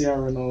fucking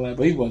Ciara and all that,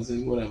 but he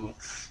wasn't. Whatever.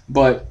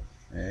 But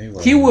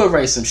he would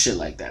write some shit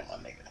like that, my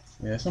nigga.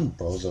 Yeah, some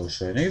bozo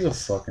shit. He's a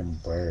fucking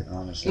bird,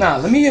 honestly. Nah,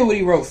 let me hear what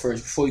he wrote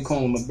first before you call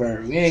him a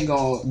bird. We ain't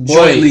gonna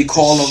jointly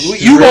call him.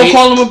 You gonna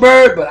call him a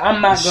bird, but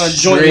I'm not gonna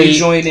jointly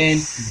join in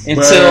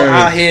until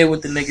I hear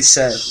what the nigga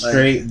said.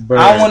 Straight bird.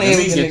 I want to hear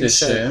what the nigga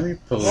said. Let me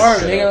pull it.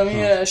 Nigga, let me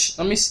hear that shit.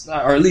 Let me,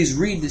 or at least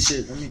read the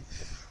shit.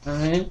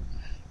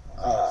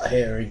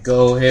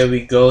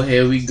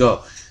 Here we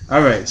go.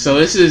 All right, so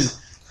this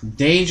is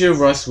Danger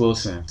Russ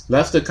Wilson.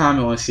 Left a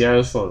comment on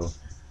Ciara's photo.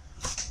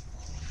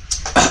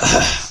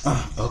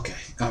 Okay.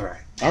 All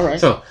right.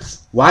 So,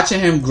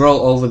 watching him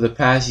grow over the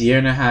past year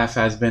and a half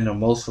has been the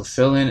most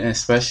fulfilling and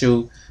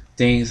special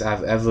things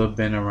I've ever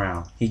been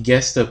around. He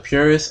gets the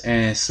purest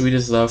and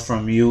sweetest love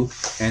from you,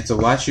 and to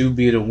watch you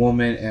be the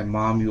woman and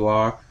mom you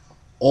are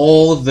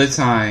all the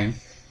time,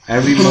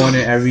 every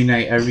morning, every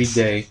night, every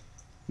day,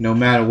 no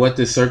matter what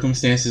the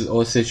circumstances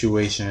or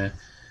situation,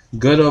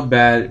 good or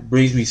bad,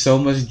 brings me so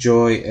much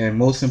joy, and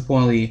most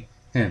importantly,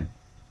 him.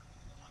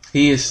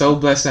 He is so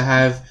blessed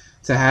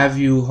to have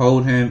you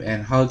hold him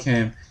and hug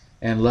him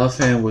and love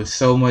him with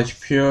so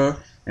much pure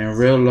and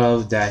real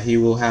love that he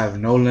will have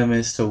no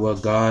limits to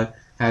what God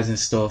has in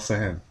store for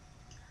him.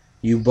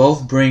 You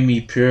both bring me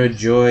pure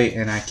joy,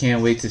 and I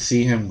can't wait to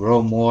see him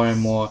grow more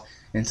and more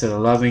into the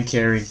loving,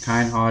 caring,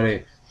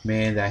 kind-hearted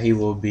man that he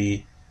will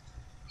be.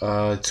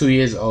 2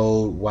 years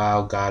old.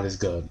 Wow, God is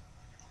good.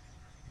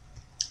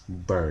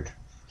 Bird.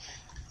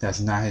 That's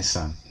not his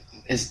son.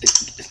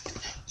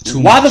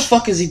 Why the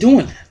fuck is he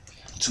doing that?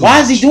 Why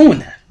is he doing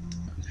that?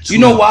 You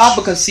know why?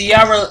 Because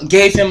Ciara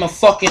gave him a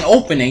fucking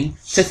opening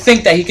to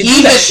think that he could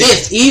do that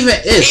shit. Even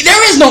if.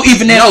 There is no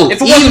even if. No,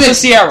 if it wasn't for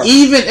Ciara.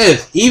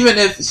 Even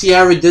if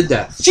Ciara did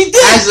that. She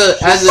did.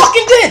 She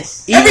fucking did.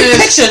 Every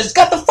picture has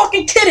got the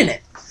fucking kid in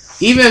it.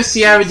 Even if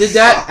Ciara did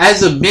that,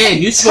 as a man,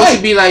 you're supposed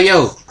to be like,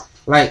 yo,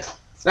 like,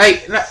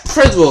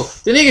 first of all,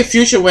 the nigga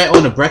Future went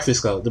on the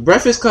Breakfast Club. The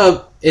Breakfast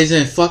Club is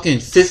in fucking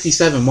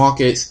 57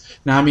 markets.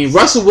 Now, I mean,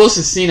 Russell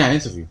Wilson seen that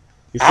interview.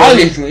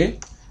 Obviously.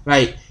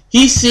 Like,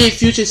 he seen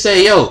Future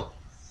say, yo,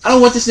 I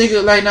don't want this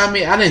nigga, like, I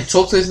mean, I didn't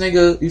talk to this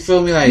nigga, you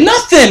feel me? Like,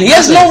 nothing. He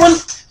has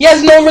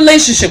no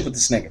relationship with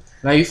this nigga.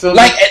 Like, you feel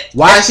me?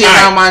 Why is he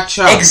around my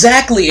child?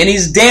 Exactly, and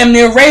he's damn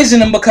near raising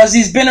him because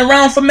he's been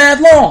around for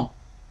mad long.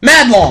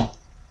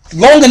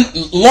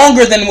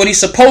 Longer than what he's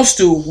supposed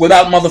to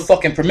without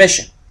motherfucking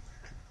permission.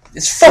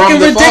 It's fucking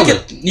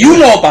ridiculous. Father. You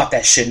know about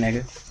that shit,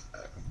 nigga.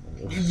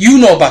 You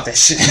know about that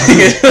shit,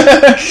 nigga.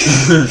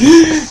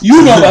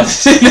 You know about that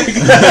shit,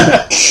 nigga.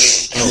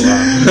 Oh,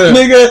 wow.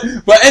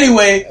 Nigga. But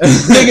anyway,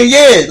 nigga,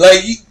 yeah.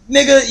 Like,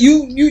 nigga,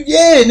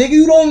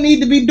 you don't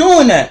need to be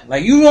doing that.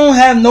 Like, you don't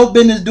have no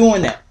business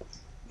doing that.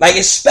 Like,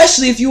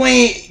 especially if you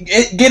ain't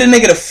get a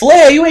nigga to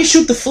flare. You ain't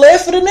shoot the flare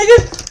for the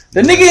nigga.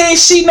 The nigga ain't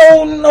see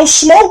no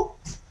smoke.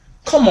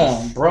 Come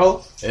on,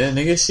 bro. Yeah,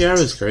 nigga,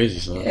 Ciara's crazy,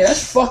 so. Yeah,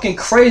 that's fucking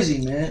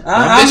crazy, man.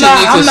 I'm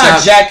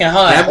not jacking her.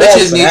 Y'all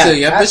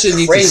bitches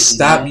need to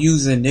stop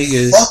using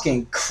niggas.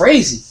 Fucking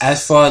crazy.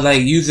 As far as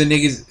like using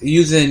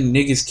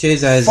niggas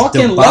kids as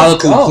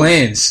diabolical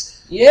plans.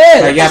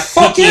 Yeah, like y'all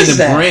pinky in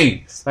the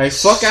brain. Like,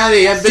 fuck out of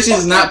here. Y'all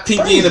bitches not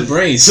pinky in the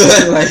brain. So,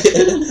 like, you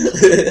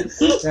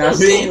know what I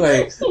mean?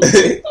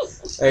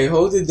 Like,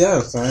 hold it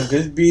down, son.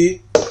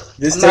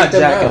 I'm not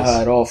jacking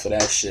her at all for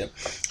that shit.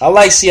 I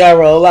like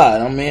Ciara a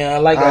lot. I mean, I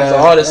like her as an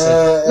artist.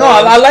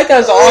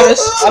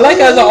 I like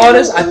her as an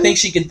artist. I think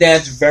she can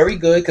dance very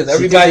good because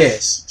everybody.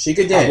 She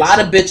could dance. A lot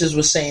of bitches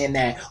were saying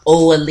that.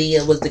 Oh,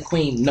 Aaliyah was the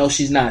queen. No,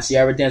 she's not.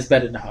 Ciara danced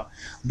better than her.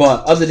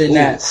 But other than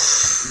that,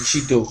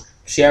 she do.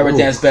 Ciara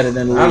danced better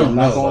than Aaliyah. I'm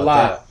not gonna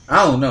lie.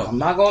 I don't know. I'm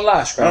not gonna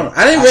lie, Scrap.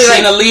 I didn't really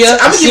like Aaliyah.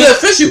 I'm gonna keep it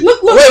official.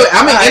 Look. Wait.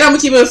 I'm gonna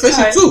keep it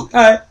official too.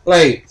 All right.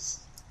 Like,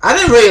 I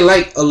didn't really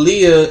like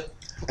Aaliyah.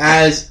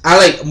 As I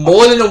like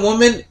more than a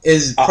woman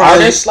is probably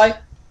artist. Like,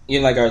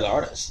 you like her as an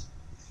artist.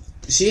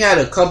 She had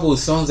a couple of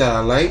songs that I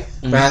like,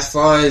 but as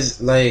far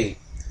as like,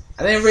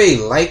 I didn't really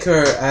like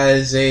her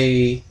as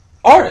a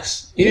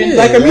artist. You didn't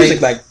like her music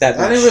like that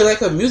much. I didn't really like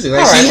her music.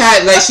 Like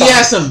she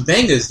had some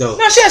bangers though.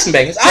 No, she had some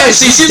bangers.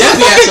 Obviously, she's a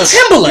fucking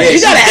Timberland. You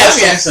gotta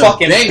have some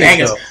fucking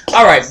bangers.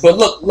 All right, but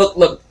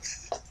look.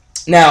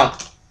 Now,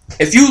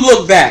 if you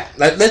look back,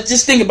 like, let's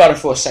just think about it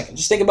for a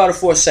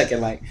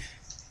second. Like,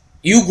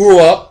 you grew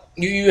up.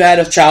 you had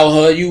a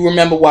childhood. You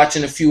remember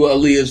watching a few of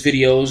Aaliyah's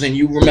videos, and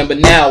you remember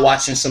now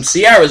watching some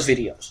Ciara's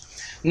videos.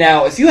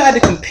 Now, if you had to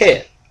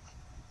compare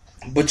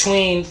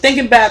between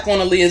thinking back on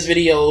Aaliyah's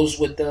videos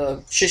with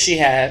the shit she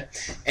had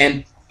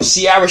and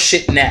Ciara's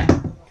shit now,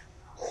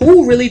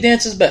 who really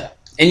dances better?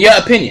 In your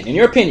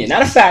opinion.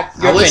 Not a fact.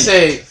 I would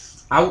say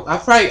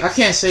I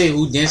can't say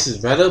who dances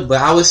better,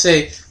 but I would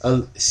say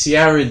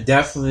Ciara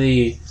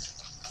definitely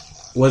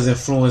was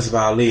influenced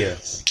by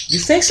Aaliyah. You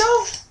think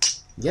so?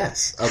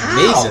 Yes,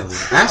 amazingly.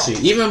 How? Actually,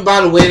 even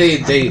by the way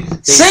they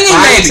singing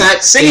body maybe,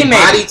 type, singing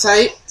body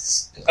type.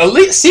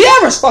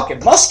 Ciara's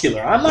fucking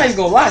muscular. I'm not even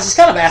gonna lie. She's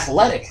kind of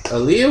athletic.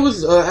 Aaliyah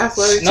was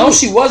athletic. No, too.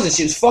 she wasn't.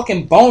 She was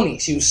fucking bony.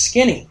 She was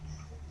skinny.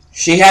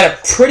 She had a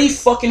pretty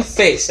fucking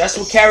face. That's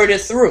what carried her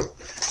through.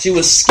 She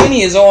was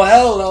skinny as all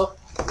hell though.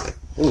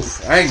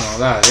 Oof, I ain't gonna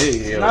lie.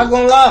 Not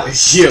gonna lie.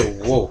 Yeah,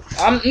 whoa.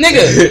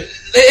 Nigga,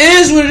 it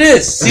is what it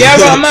is.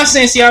 Ciara, I'm not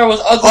saying Ciara was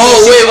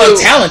ugly or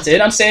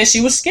talented. I'm saying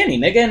she was skinny,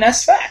 nigga, and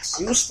that's facts.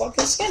 She was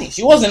fucking skinny.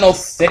 She wasn't no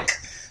thick.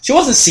 She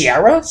wasn't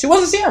Ciara.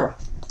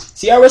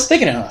 Ciara's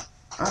thicker than her.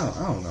 I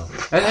don't know.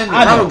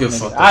 I don't give a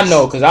fuck. I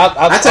know, because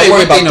I tell you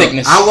worry about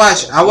thickness. I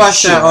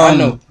watched that. I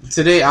know.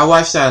 Today I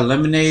watched that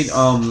Lemonade.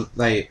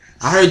 Like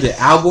I heard the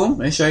album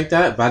and shit like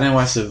that, but I didn't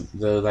watch the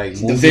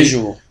movie. The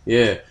visual.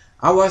 Yeah,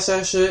 I watched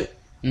that shit,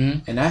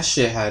 and that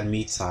shit had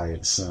me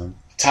tired, son.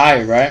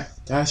 Tired, right?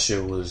 That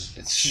shit was.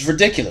 It's just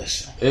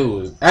ridiculous. It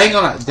was. I ain't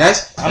gonna lie.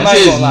 I'm not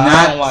gonna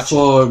lie. Not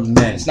for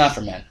men. It's not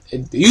for men.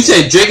 You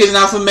said Drake is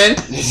not for men.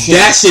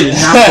 That shit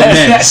is not for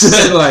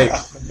men. Like,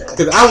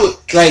 cause I would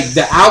like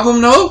the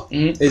album though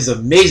is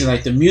amazing.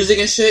 Like the music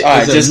and shit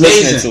is just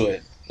amazing. Listening to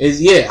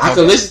it. I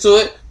could listen to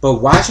it, but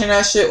watching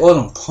that shit, all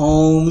them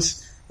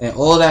poems and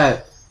all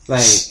that,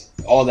 like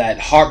all that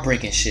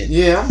heartbreaking shit.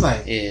 Yeah, I'm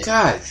like,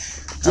 God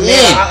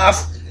damn.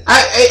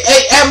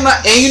 I'm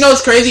not, and you know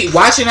what's crazy?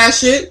 Watching that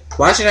shit,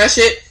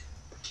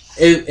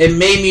 it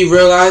made me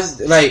realize,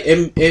 like,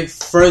 it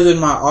furthered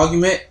my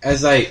argument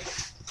as like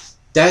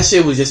that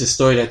shit was just a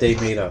story that they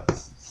made up.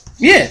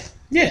 Yeah.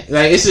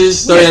 Like it's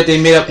just a story that they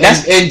made up,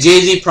 and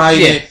Jay-Z probably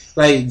didn't.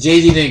 Like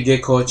Jay-Z didn't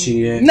get caught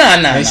cheating.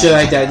 And shit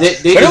like that.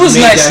 They but it was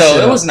nice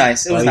though. It was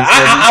nice. It was nice.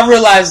 I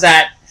realized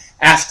that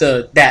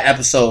after that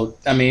episode.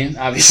 I mean,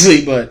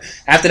 obviously, but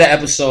after that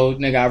episode,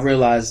 nigga, I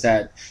realized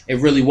that it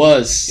really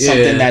was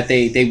something that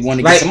they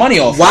wanted to get some money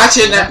off.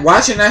 Watching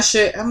that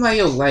shit, I'm like,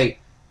 yo, like,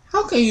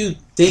 how can you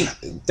think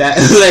that?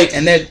 Like,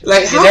 and they're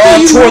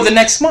on tour the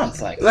next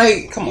month.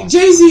 Like, come on,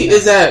 Jay-Z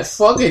is at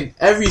fucking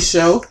every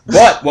show.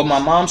 But what my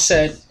mom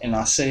said, and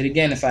I'll say it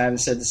again if I haven't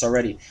said this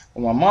already.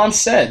 What my mom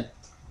said,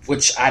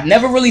 which I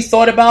never really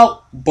thought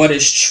about, but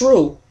it's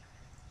true.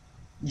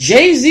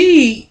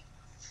 Jay-Z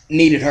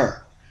needed her.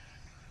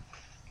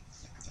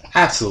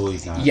 Absolutely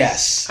not.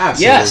 Yes.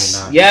 Absolutely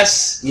not.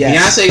 Yes.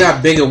 Beyonce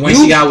got bigger when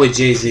she got with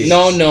Jay-Z.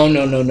 No. Time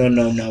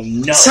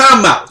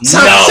out.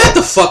 Shut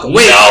the fuck up.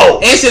 Wait.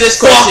 No. Answer this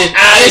question.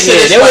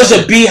 There was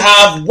a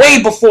beehive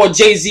way before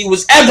Jay-Z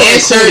was ever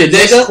included.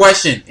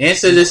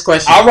 Answer this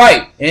question. All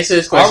right. Answer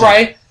this question. All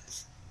right.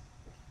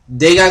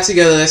 They got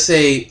together, let's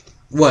say,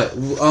 what?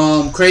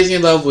 Crazy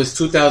in Love was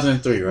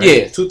 2003, right?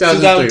 Yeah.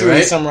 2003,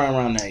 right? Somewhere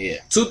around there, yeah.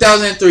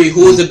 2003,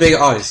 who was the bigger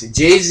artist?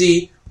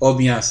 Jay-Z or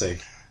Beyonce?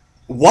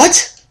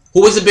 What?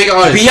 Who was the bigger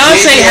artist?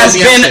 Beyonce has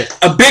been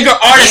a bigger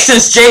artist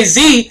since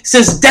Jay-Z,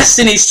 since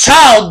Destiny's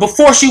Child,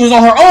 before she was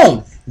on her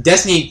own.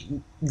 Destiny's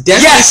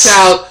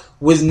Child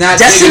was not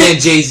bigger than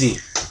Jay-Z.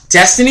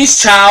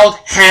 Destiny's Child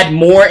had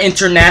more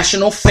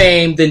international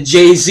fame than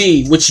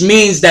Jay-Z, which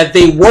means that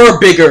they were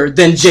bigger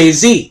than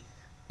Jay-Z.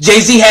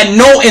 Jay-Z had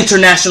no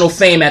international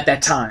fame at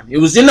that time. It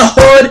was in the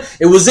hood.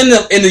 It was in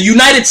the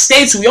United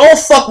States. We all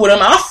fuck with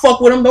him. I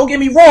fuck with him. Don't get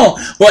me wrong.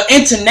 But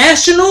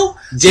international,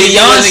 Jay-Z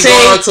wasn't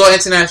going on tour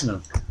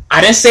international. I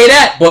didn't say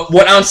that. But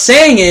what I'm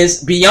saying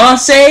is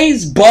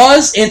Beyonce's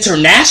buzz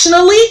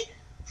internationally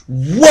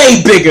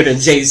way bigger than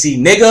Jay-Z,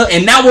 nigga.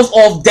 And that was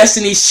off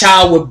Destiny's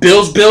Child with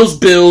Bills.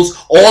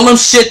 All them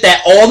shit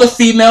that all the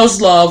females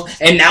love.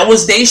 And that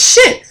was they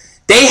shit.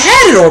 They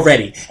had it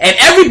already. And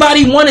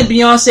everybody wanted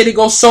Beyonce to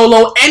go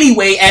solo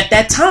anyway at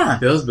that time.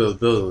 Bills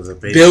was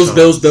amazing.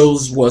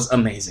 Bills was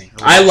amazing.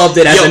 I loved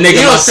it as a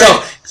nigga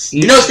myself.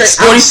 You know what's great?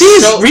 Sporty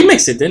C's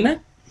remixed it, didn't they?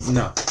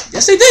 No.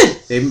 Yes, they did.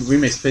 They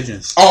remixed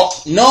Pigeons. Oh,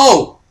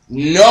 no.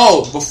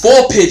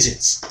 Before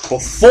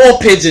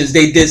Pigeons,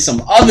 they did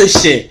some other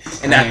shit.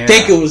 And I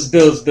think it was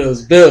Bills. They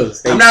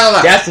I'm not gonna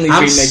lie. Definitely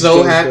I'm remixed so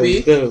Bills,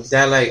 happy Bills.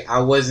 that, like, I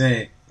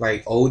wasn't,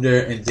 like,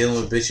 older and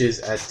dealing with bitches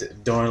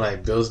during,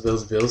 like, Bills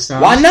time.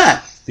 Why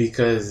not?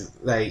 Because,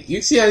 like,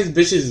 you see how these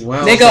bitches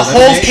went. Nigga,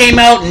 Hove came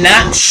out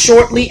not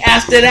shortly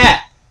after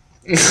that.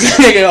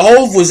 Nigga,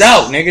 Hove was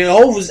out,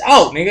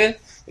 nigga.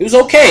 It was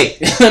okay.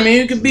 I mean,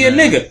 you could be a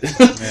nigga.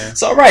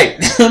 It's alright.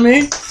 I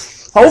mean,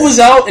 Hove was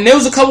out, and there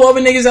was a couple other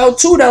niggas out,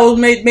 too, that was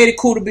made it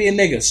cool to be a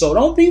nigga. So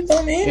don't be,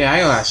 I mean. Yeah, I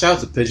ain't gonna lie. Shout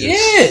out to Pigeons.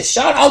 Yeah,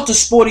 shout out to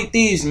Sporty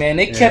Thieves, man.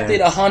 They kept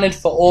it 100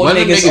 for all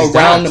niggas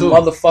around the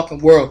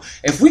motherfucking world.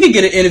 If we could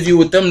get an interview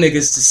with them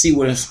niggas to see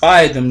what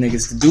inspired them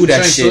niggas to do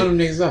that shit. Them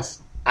niggas off.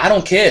 I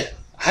don't care.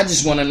 I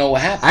just want to know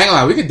what happened. I ain't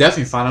gonna lie, we could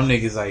definitely find them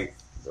niggas like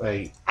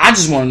I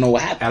just want to know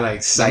what happened. At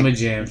like Summer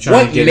Jam,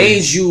 what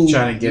made you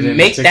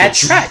make that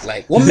track?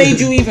 Like, what made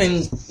you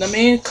even? I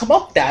mean, come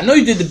up with that. I know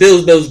you did the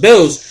Bills,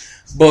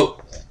 but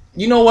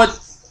you know what?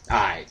 All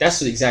right,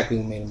 that's exactly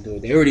what made them do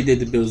it. They already did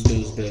the Bills.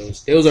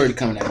 They was already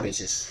coming at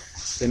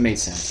bitches. It made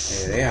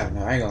sense. Yeah, they have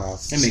no. I ain't gonna lie.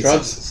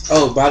 Scrubs.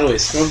 Oh, by the way,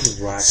 Scrubs was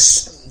whack.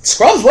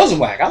 Scrubs wasn't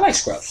whack. I like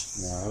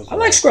Scrubs. No, I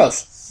like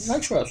Scrubs.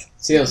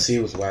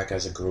 TLC was whack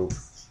as a group.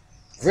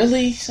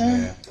 Really,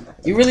 son? Yeah.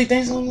 You really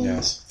think so?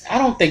 Yes. I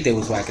don't think they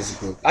was whack as a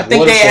group. I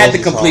think they had the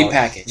complete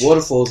package.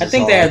 Waterfalls. I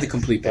think they had the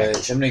complete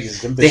package. Them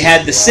niggas, they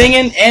had the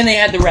singing and they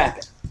had the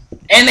rapping,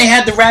 and they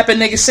had the rapping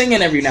niggas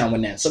singing every now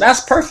and then. So that's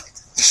perfect.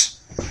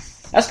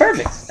 That's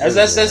perfect.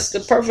 That's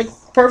the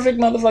perfect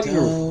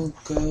motherfucking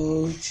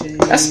group.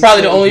 That's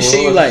probably the only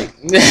shit you like.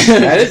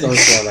 That is the only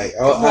shit I like.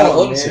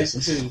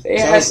 They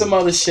had some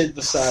other shit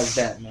besides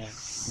that, man.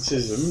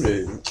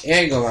 I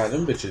ain't gonna lie,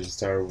 them bitches is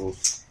terrible.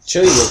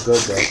 Chili look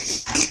good though.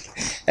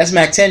 That's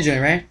Mac 10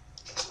 joint, right?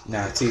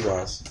 Nah,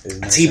 T-Boz.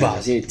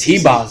 T-Boz, yeah.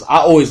 T-Boz. I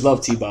always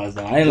love T-Boz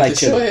though. I didn't like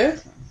Chili.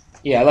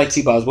 Yeah, I like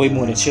T-Boz way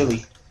more than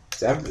Chili.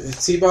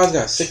 T-Boz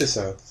got sick or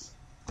so.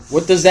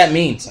 What does that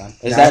mean, son?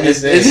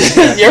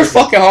 You're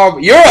fucking horrible.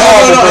 You're a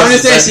horrible person. I'm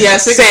just saying she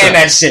has sick saying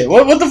that shit.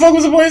 What the fuck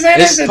was the point of saying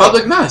that shit? It's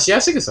public knowledge. She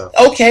has sick or so.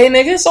 Okay,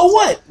 nigga. So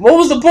what? What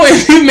was the point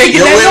of you making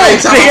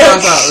that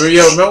noise?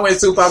 Yo, remember when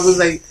Tupac was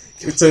like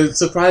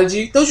to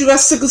Prodigy? Don't you got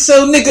sickle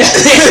cell, nigga?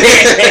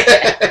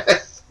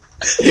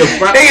 Yo,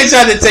 nigga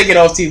tried to take it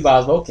off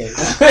T-Boz. Okay.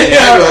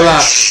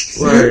 Yeah,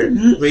 word.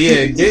 But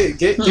yeah,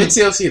 get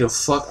TLC the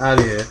fuck out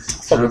of here.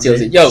 Fucking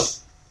TLC. Yo,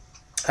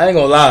 I ain't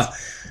gonna lie.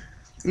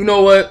 You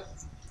know what?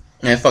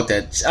 Man, fuck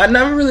that. I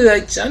never really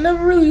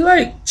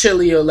liked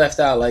Chili or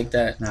Left Out like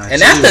that. Nah,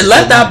 and after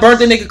Left Out burnt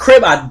the nigga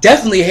crib, I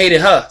definitely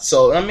hated her.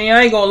 So, I mean,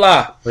 I ain't gonna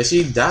lie. But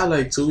she died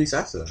like 2 weeks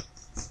after that.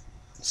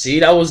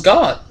 See, that was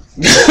God.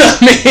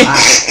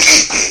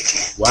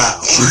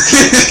 Wow.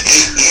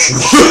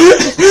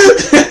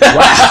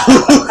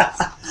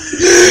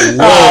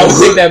 Wow. We'll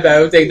take that back.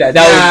 We'll take that.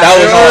 That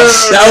was hard.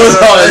 That was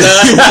hard.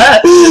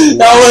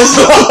 That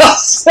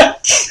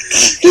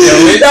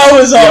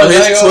was hard.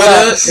 His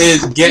Twitter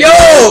is get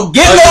low.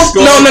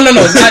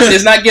 No.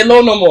 It's not get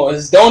low no more.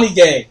 It's Donny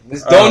Gang.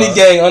 It's Donny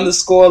Gang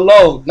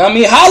 _low. I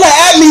mean, holla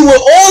at me with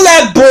all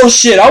that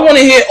bullshit. I want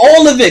to hear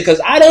all of it because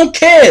I don't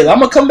care. I'm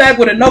gonna come back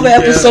with another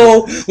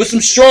episode with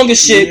some stronger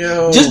shit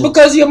just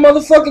because of your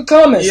motherfucking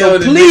comments. So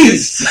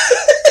please.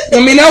 I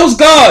mean, that was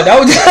God. That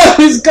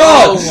was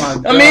God. Oh my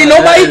God. I mean,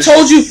 nobody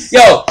told you,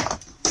 yo,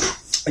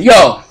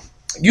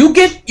 you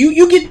get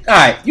all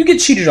right. You get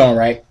cheated on,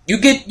 right? You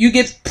get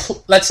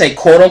let's say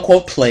quote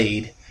unquote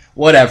played,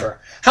 whatever.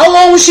 How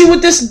long was she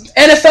with this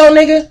NFL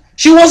nigga?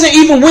 She wasn't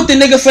even with the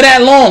nigga for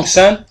that long,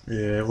 son.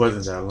 Yeah, it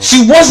wasn't that long.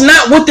 She was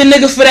not with the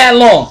nigga for that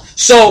long.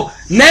 So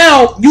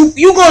now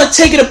you gonna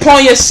take it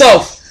upon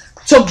yourself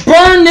to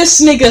burn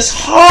this nigga's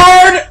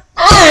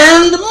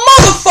hard-earned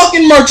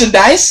motherfucking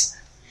merchandise.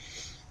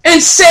 And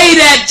say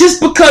that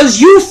just because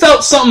you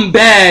felt something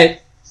bad,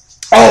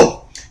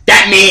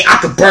 that mean I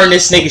could burn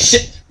this nigga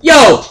shit.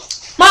 Yo,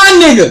 my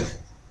nigga,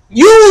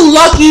 you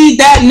lucky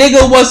that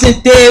nigga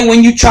wasn't there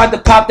when you tried to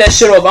pop that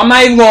shit off. I'm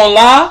not even gonna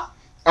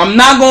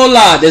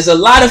lie. There's a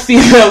lot of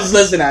females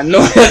listening. I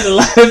know there's a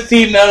lot of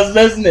females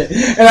listening.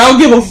 And I don't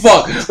give a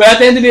fuck. But at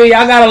the end of the day,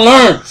 y'all gotta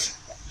learn.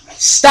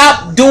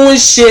 Stop doing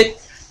shit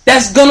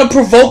that's gonna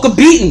provoke a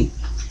beating.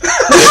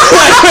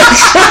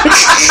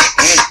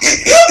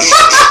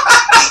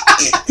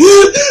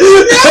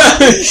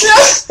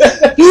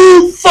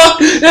 Fuck,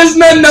 there's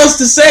nothing else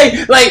to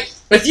say. Like,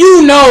 if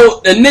you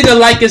know a nigga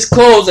like his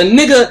clothes, a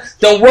nigga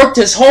done worked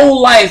his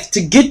whole life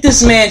to get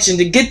this mansion,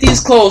 to get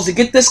these clothes, to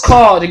get this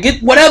car, to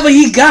get whatever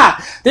he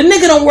got. The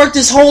nigga done worked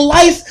his whole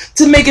life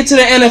to make it to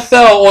the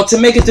NFL or to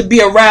make it to be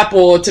a rapper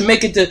or to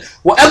make it to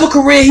whatever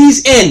career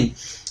he's in.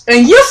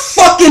 And your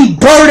fucking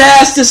bird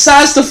ass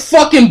decides to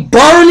fucking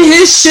burn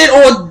his shit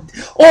or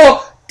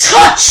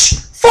touch.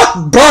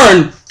 Fuck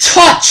burn.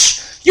 Touch.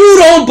 You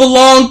don't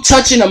belong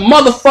touching a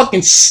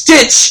motherfucking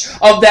stitch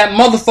of that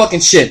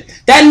motherfucking shit.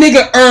 That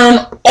nigga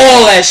earned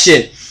all that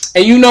shit.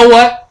 And you know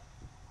what?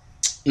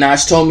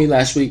 Naj told me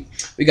last week,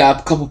 we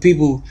got a couple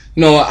people,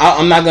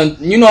 I'm not gonna,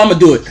 I'm gonna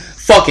do it.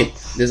 Fuck it.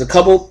 There's a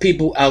couple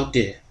people out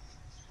there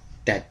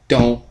that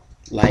don't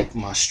like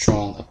my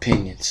strong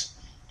opinions.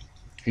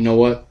 You know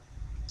what?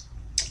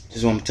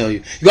 Just want to tell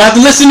you, you're going to have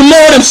to listen to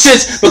more of them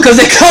shits because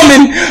they're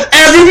coming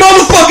every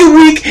motherfucking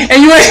week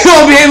and you ain't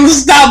going to be able to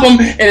stop them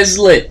and it's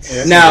lit.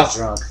 Yeah, now,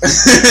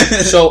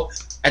 so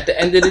at the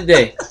end of the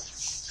day,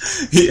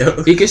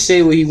 he can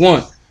say what he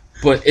wants,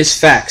 but it's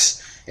facts.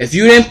 If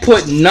you didn't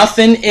put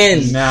nothing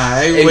in,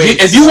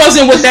 if you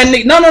wasn't with that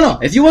nigga, no.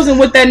 If you wasn't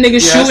with that nigga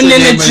shooting in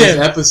the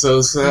gym,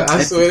 episodes,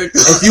 I swear to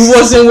God. If you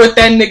wasn't with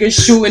that nigga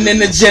shooting in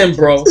the gym,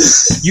 bro,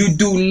 you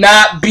do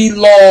not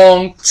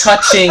belong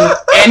touching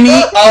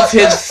any of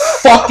his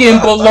fucking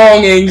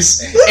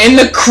belongings in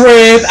the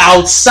crib,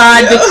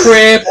 outside the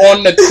crib,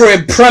 on the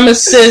crib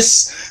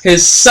premises,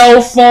 his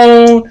cell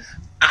phone.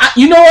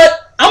 You know what?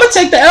 I'm gonna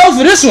take the L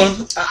for this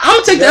one. I'm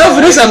gonna take the L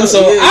for this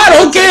episode. I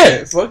don't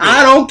care.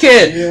 I don't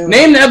care. Yeah.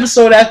 Name the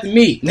episode after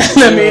me.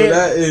 I mean,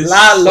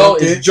 Lalo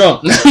is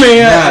drunk. Nah,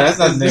 that's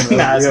not the name of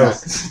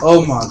it.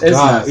 Oh my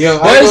god. Yo,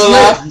 I ain't gonna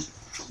lie.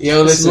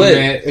 Yo, listen,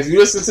 man. If you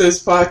listen to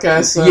this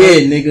podcast, son,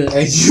 nigga,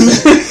 and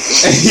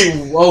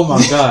you, oh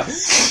my god,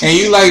 and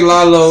you like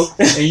Lalo,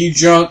 and you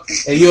drunk,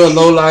 and you're a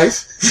low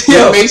life,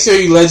 make sure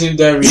you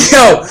legendary.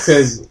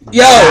 Listen,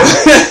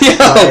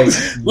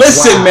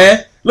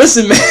 man.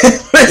 Listen, man.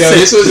 Yo,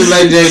 this was a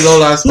legendary low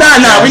life.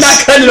 Nah, we're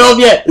not cutting it off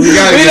yet. We're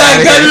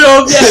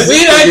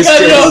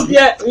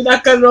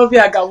not cutting it off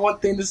yet. I got one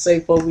thing to say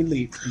before we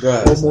leave.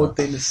 One more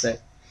thing to say.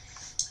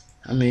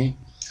 I mean,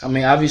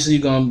 obviously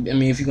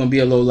if you're gonna be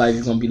a low life,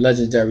 you're gonna be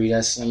legendary.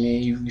 That's,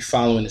 you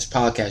following this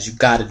podcast, you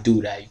gotta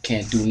do that. You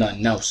can't do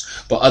nothing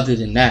else. But other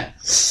than that,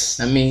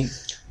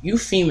 you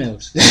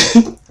females,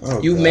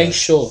 make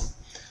sure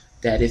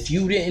that if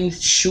you didn't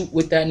shoot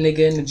with that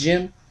nigga in the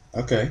gym,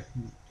 okay,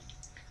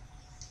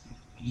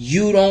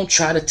 you don't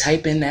try to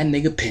type in that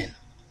nigga pin.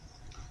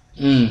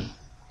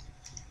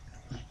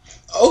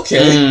 Okay.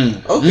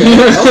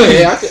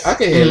 I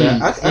can hear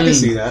that. I can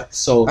see that.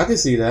 So I can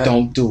see that.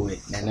 Don't do it,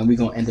 and then we're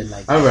gonna end it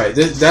like that. All right,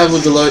 that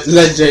was the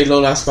Let J Low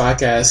Life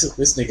podcast.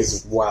 This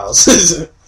nigga's wild.